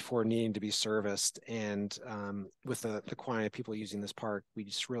before needing to be serviced. And with the quantity of people using this park, we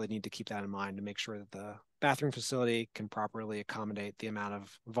just really need to keep that in mind to make sure that the bathroom facility can properly accommodate the amount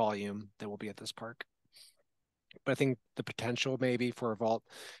of volume that will be at this park. But I think the potential maybe for a vault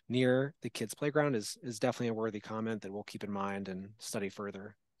near the kids' playground is definitely a worthy comment that we'll keep in mind and study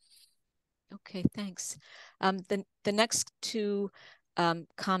further. Okay, thanks. The next two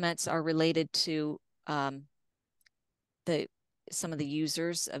comments are related to some of the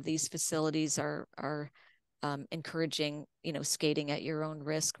users of these facilities are encouraging, skating at your own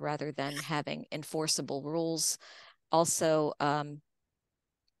risk rather than having enforceable rules. Also,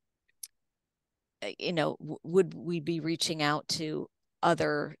 would we be reaching out to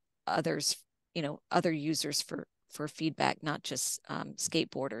others, other users for feedback, not just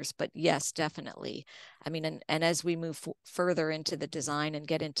skateboarders? But yes, definitely. I mean, and as we move further into the design and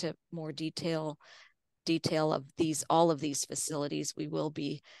get into more detail of all of these facilities, we will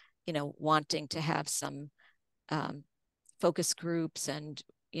be, wanting to have some focus groups and,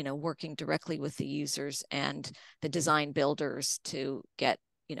 working directly with the users and the design builders to get,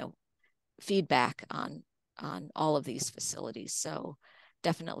 feedback on all of these facilities. So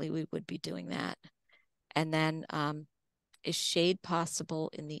definitely we would be doing that. And then is shade possible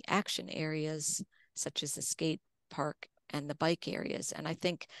in the action areas, such as the skate park and the bike areas? And I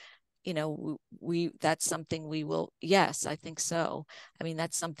think, that's something we will, yes, I think so. I mean,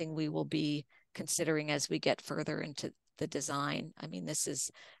 that's something we will be considering as we get further into the design. I mean, this is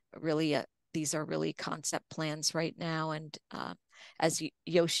really these are really concept plans right now. And as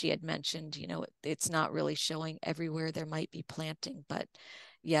Yoshi had mentioned, it's not really showing everywhere there might be planting, but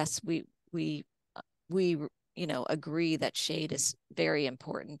yes, we agree that shade is very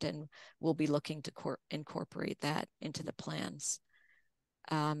important, and we'll be looking to incorporate that into the plans.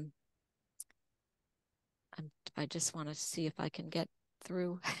 I just want to see if I can get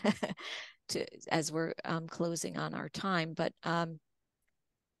through as we're closing on our time, but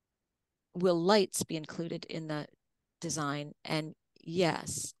will lights be included in the design? And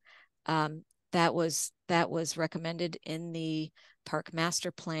yes, that was recommended in the park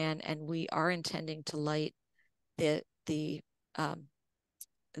master plan, and we are intending to light the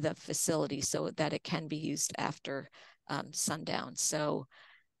facility so that it can be used after sundown. So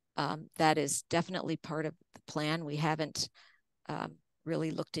that is definitely part of the plan. We haven't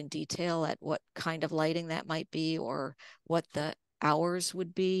really looked in detail at what kind of lighting that might be or what the hours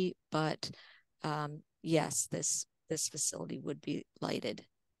would be, but yes, this facility would be lighted.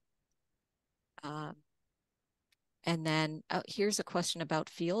 And then here's a question about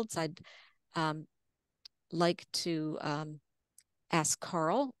fields. I'd like to ask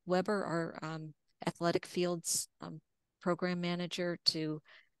Carl Weber, our athletic fields program manager, to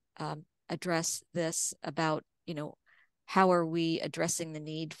address this about, how are we addressing the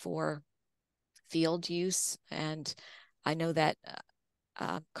need for field use? And I know that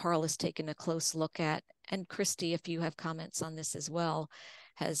Carl has taken a close look at, and Christy, if you have comments on this as well,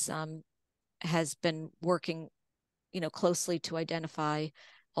 has been working, closely to identify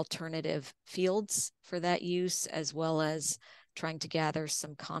alternative fields for that use, as well as trying to gather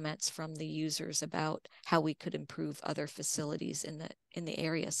some comments from the users about how we could improve other facilities in the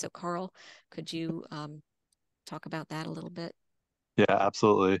area. So Carl, could you talk about that a little bit? Yeah,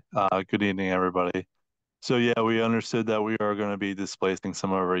 absolutely. Good evening, everybody. So yeah, we understood that we are going to be displacing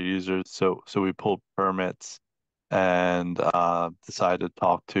some of our users. So we pulled permits and decided to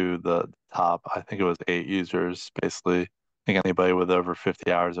talk to the top, I think it was 8 users, basically. I think anybody with over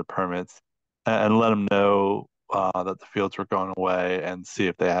 50 hours of permits, and let them know that the fields were going away and see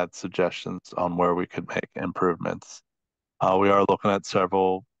if they had suggestions on where we could make improvements. We are looking at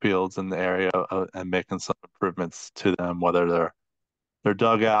several fields in the area and making some improvements to them, whether they're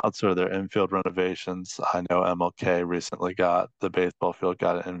dugouts or their infield renovations. I know MLK recently the baseball field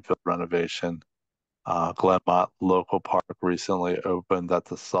got an infield renovation. Glenmont Local Park recently opened at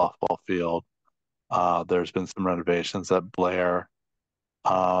the softball field. There's been some renovations at Blair.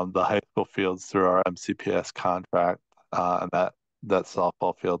 The high school fields through our MCPS contract, and that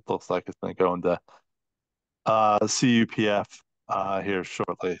softball field looks like it's going to go into CUPF here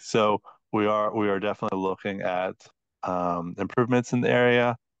shortly. So we are definitely looking at improvements in the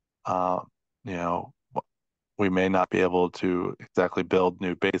area. Um, you know, we may not be able to exactly build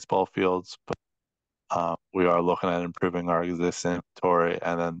new baseball fields, but we are looking at improving our existing inventory,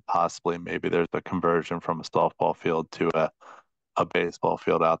 and then possibly maybe there's a conversion from a softball field to a baseball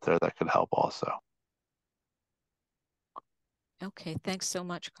field out there that could help also. Okay, thanks so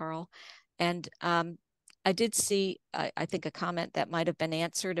much, Carl. And I did see, I think, a comment that might have been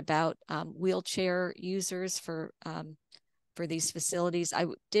answered about wheelchair users for these facilities. I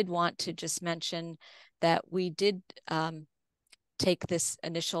did want to just mention that we did take these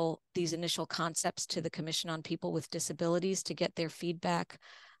initial concepts to the Commission on People with Disabilities to get their feedback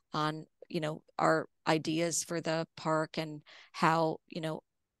on, our ideas for the park and how,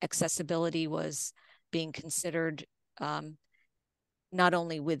 accessibility was being considered not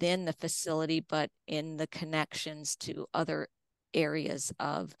only within the facility, but in the connections to other areas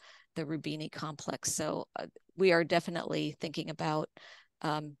of the Rubini complex. So we are definitely thinking about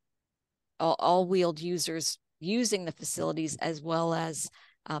all wheeled users using the facilities, as well as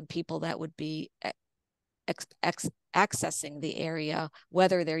people that would be accessing the area,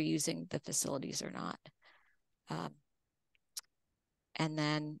 whether they're using the facilities or not. And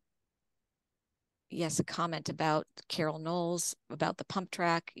then, yes, a comment about Carol Knowles about the pump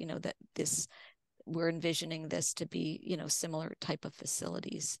track, that we're envisioning this to be, similar type of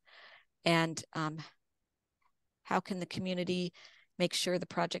facilities. And how can the community make sure the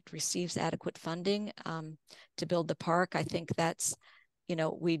project receives adequate funding to build the park? I think that's,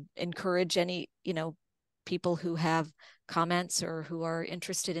 we encourage any, people who have comments or who are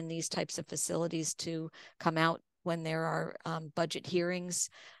interested in these types of facilities to come out when there are budget hearings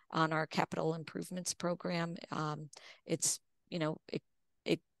on our capital improvements program. It's,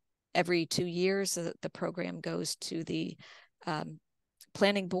 every 2 years, the program goes to the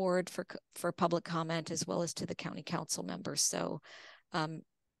planning board for public comment, as well as to the county council members. So,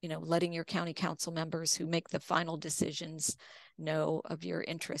 letting your county council members who make the final decisions know of your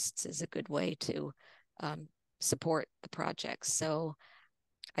interests is a good way to support the project. So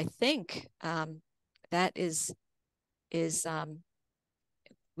I think that is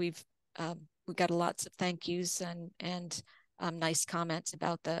we've got lots of thank yous and nice comments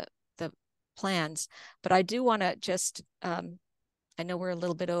about the plans. But I do want to just I know we're a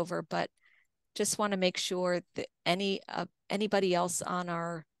little bit over, but just want to make sure that anybody else on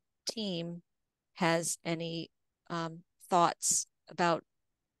our team has any thoughts about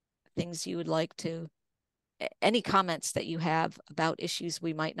things you would like to, any comments that you have about issues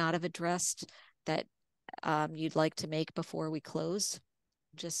we might not have addressed that you'd like to make before we close.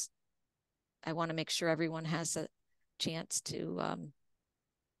 I want to make sure everyone has a chance to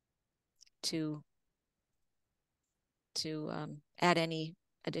add any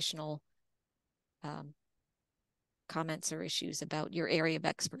additional comments or issues about your area of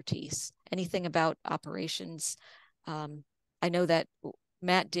expertise. Anything about operations. I know that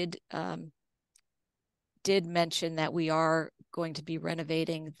Matt did mention that we are going to be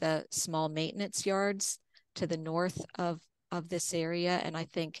renovating the small maintenance yards to the north of this area, and I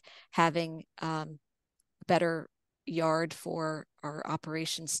think having better yard for our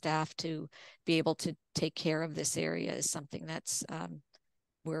operations staff to be able to take care of this area is something that's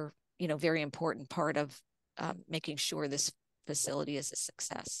we're very important part of making sure this facility is a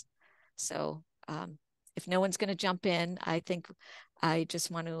success. So if no one's going to jump in, I think I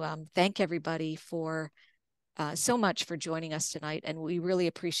just want to thank everybody for so much for joining us tonight, and we really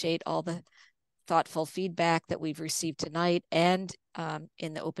appreciate all the thoughtful feedback that we've received tonight and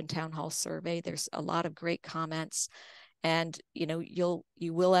in the open town hall survey. There's a lot of great comments, And you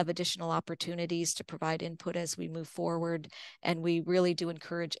will have additional opportunities to provide input as we move forward. And we really do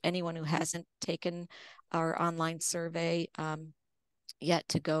encourage anyone who hasn't taken our online survey yet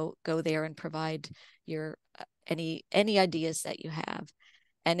to go there and provide your any ideas that you have.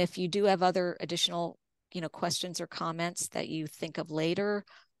 And if you do have other additional questions or comments that you think of later,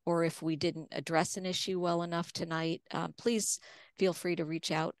 or if we didn't address an issue well enough tonight, please feel free to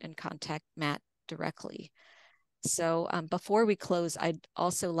reach out and contact Matt directly. So before we close, I'd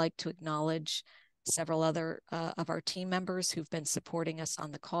also like to acknowledge several other of our team members who've been supporting us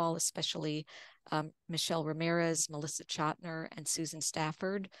on the call, especially Michelle Ramirez, Melissa Chotner, and Susan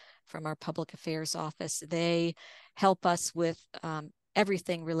Stafford from our Public Affairs Office. They help us with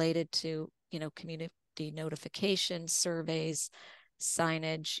everything related to, community notifications, surveys,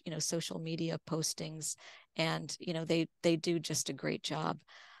 signage, social media postings, and, they do just a great job.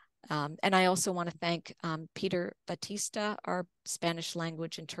 And I also want to thank Peter Batista, our Spanish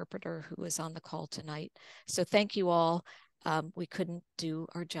language interpreter, who is on the call tonight. So thank you all. We couldn't do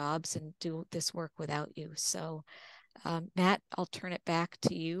our jobs and do this work without you. So Matt, I'll turn it back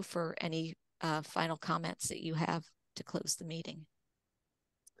to you for any final comments that you have to close the meeting.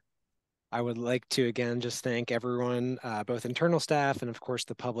 I would like to again just thank everyone, both internal staff and of course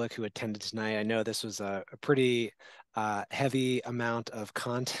the public who attended tonight. I know this was a pretty heavy amount of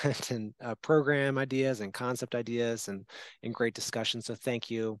content and program ideas and concept ideas and great discussion. So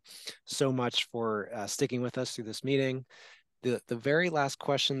thank you so much for sticking with us through this meeting. The very last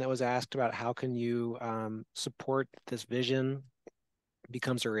question that was asked about how can you support this vision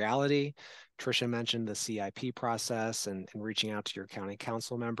becomes a reality. Tricia mentioned the CIP process and reaching out to your county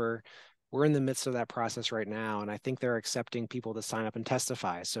council member. We're in the midst of that process right now, and I think they're accepting people to sign up and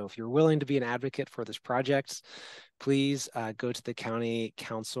testify. So if you're willing to be an advocate for this project, please go to the county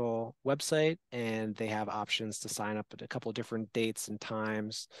council website, and they have options to sign up at a couple of different dates and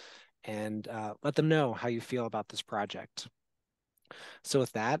times, and let them know how you feel about this project. So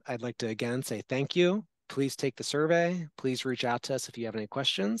with that, I'd like to again say thank you. Please take the survey. Please reach out to us if you have any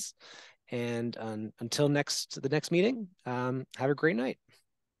questions. And until the next meeting, have a great night.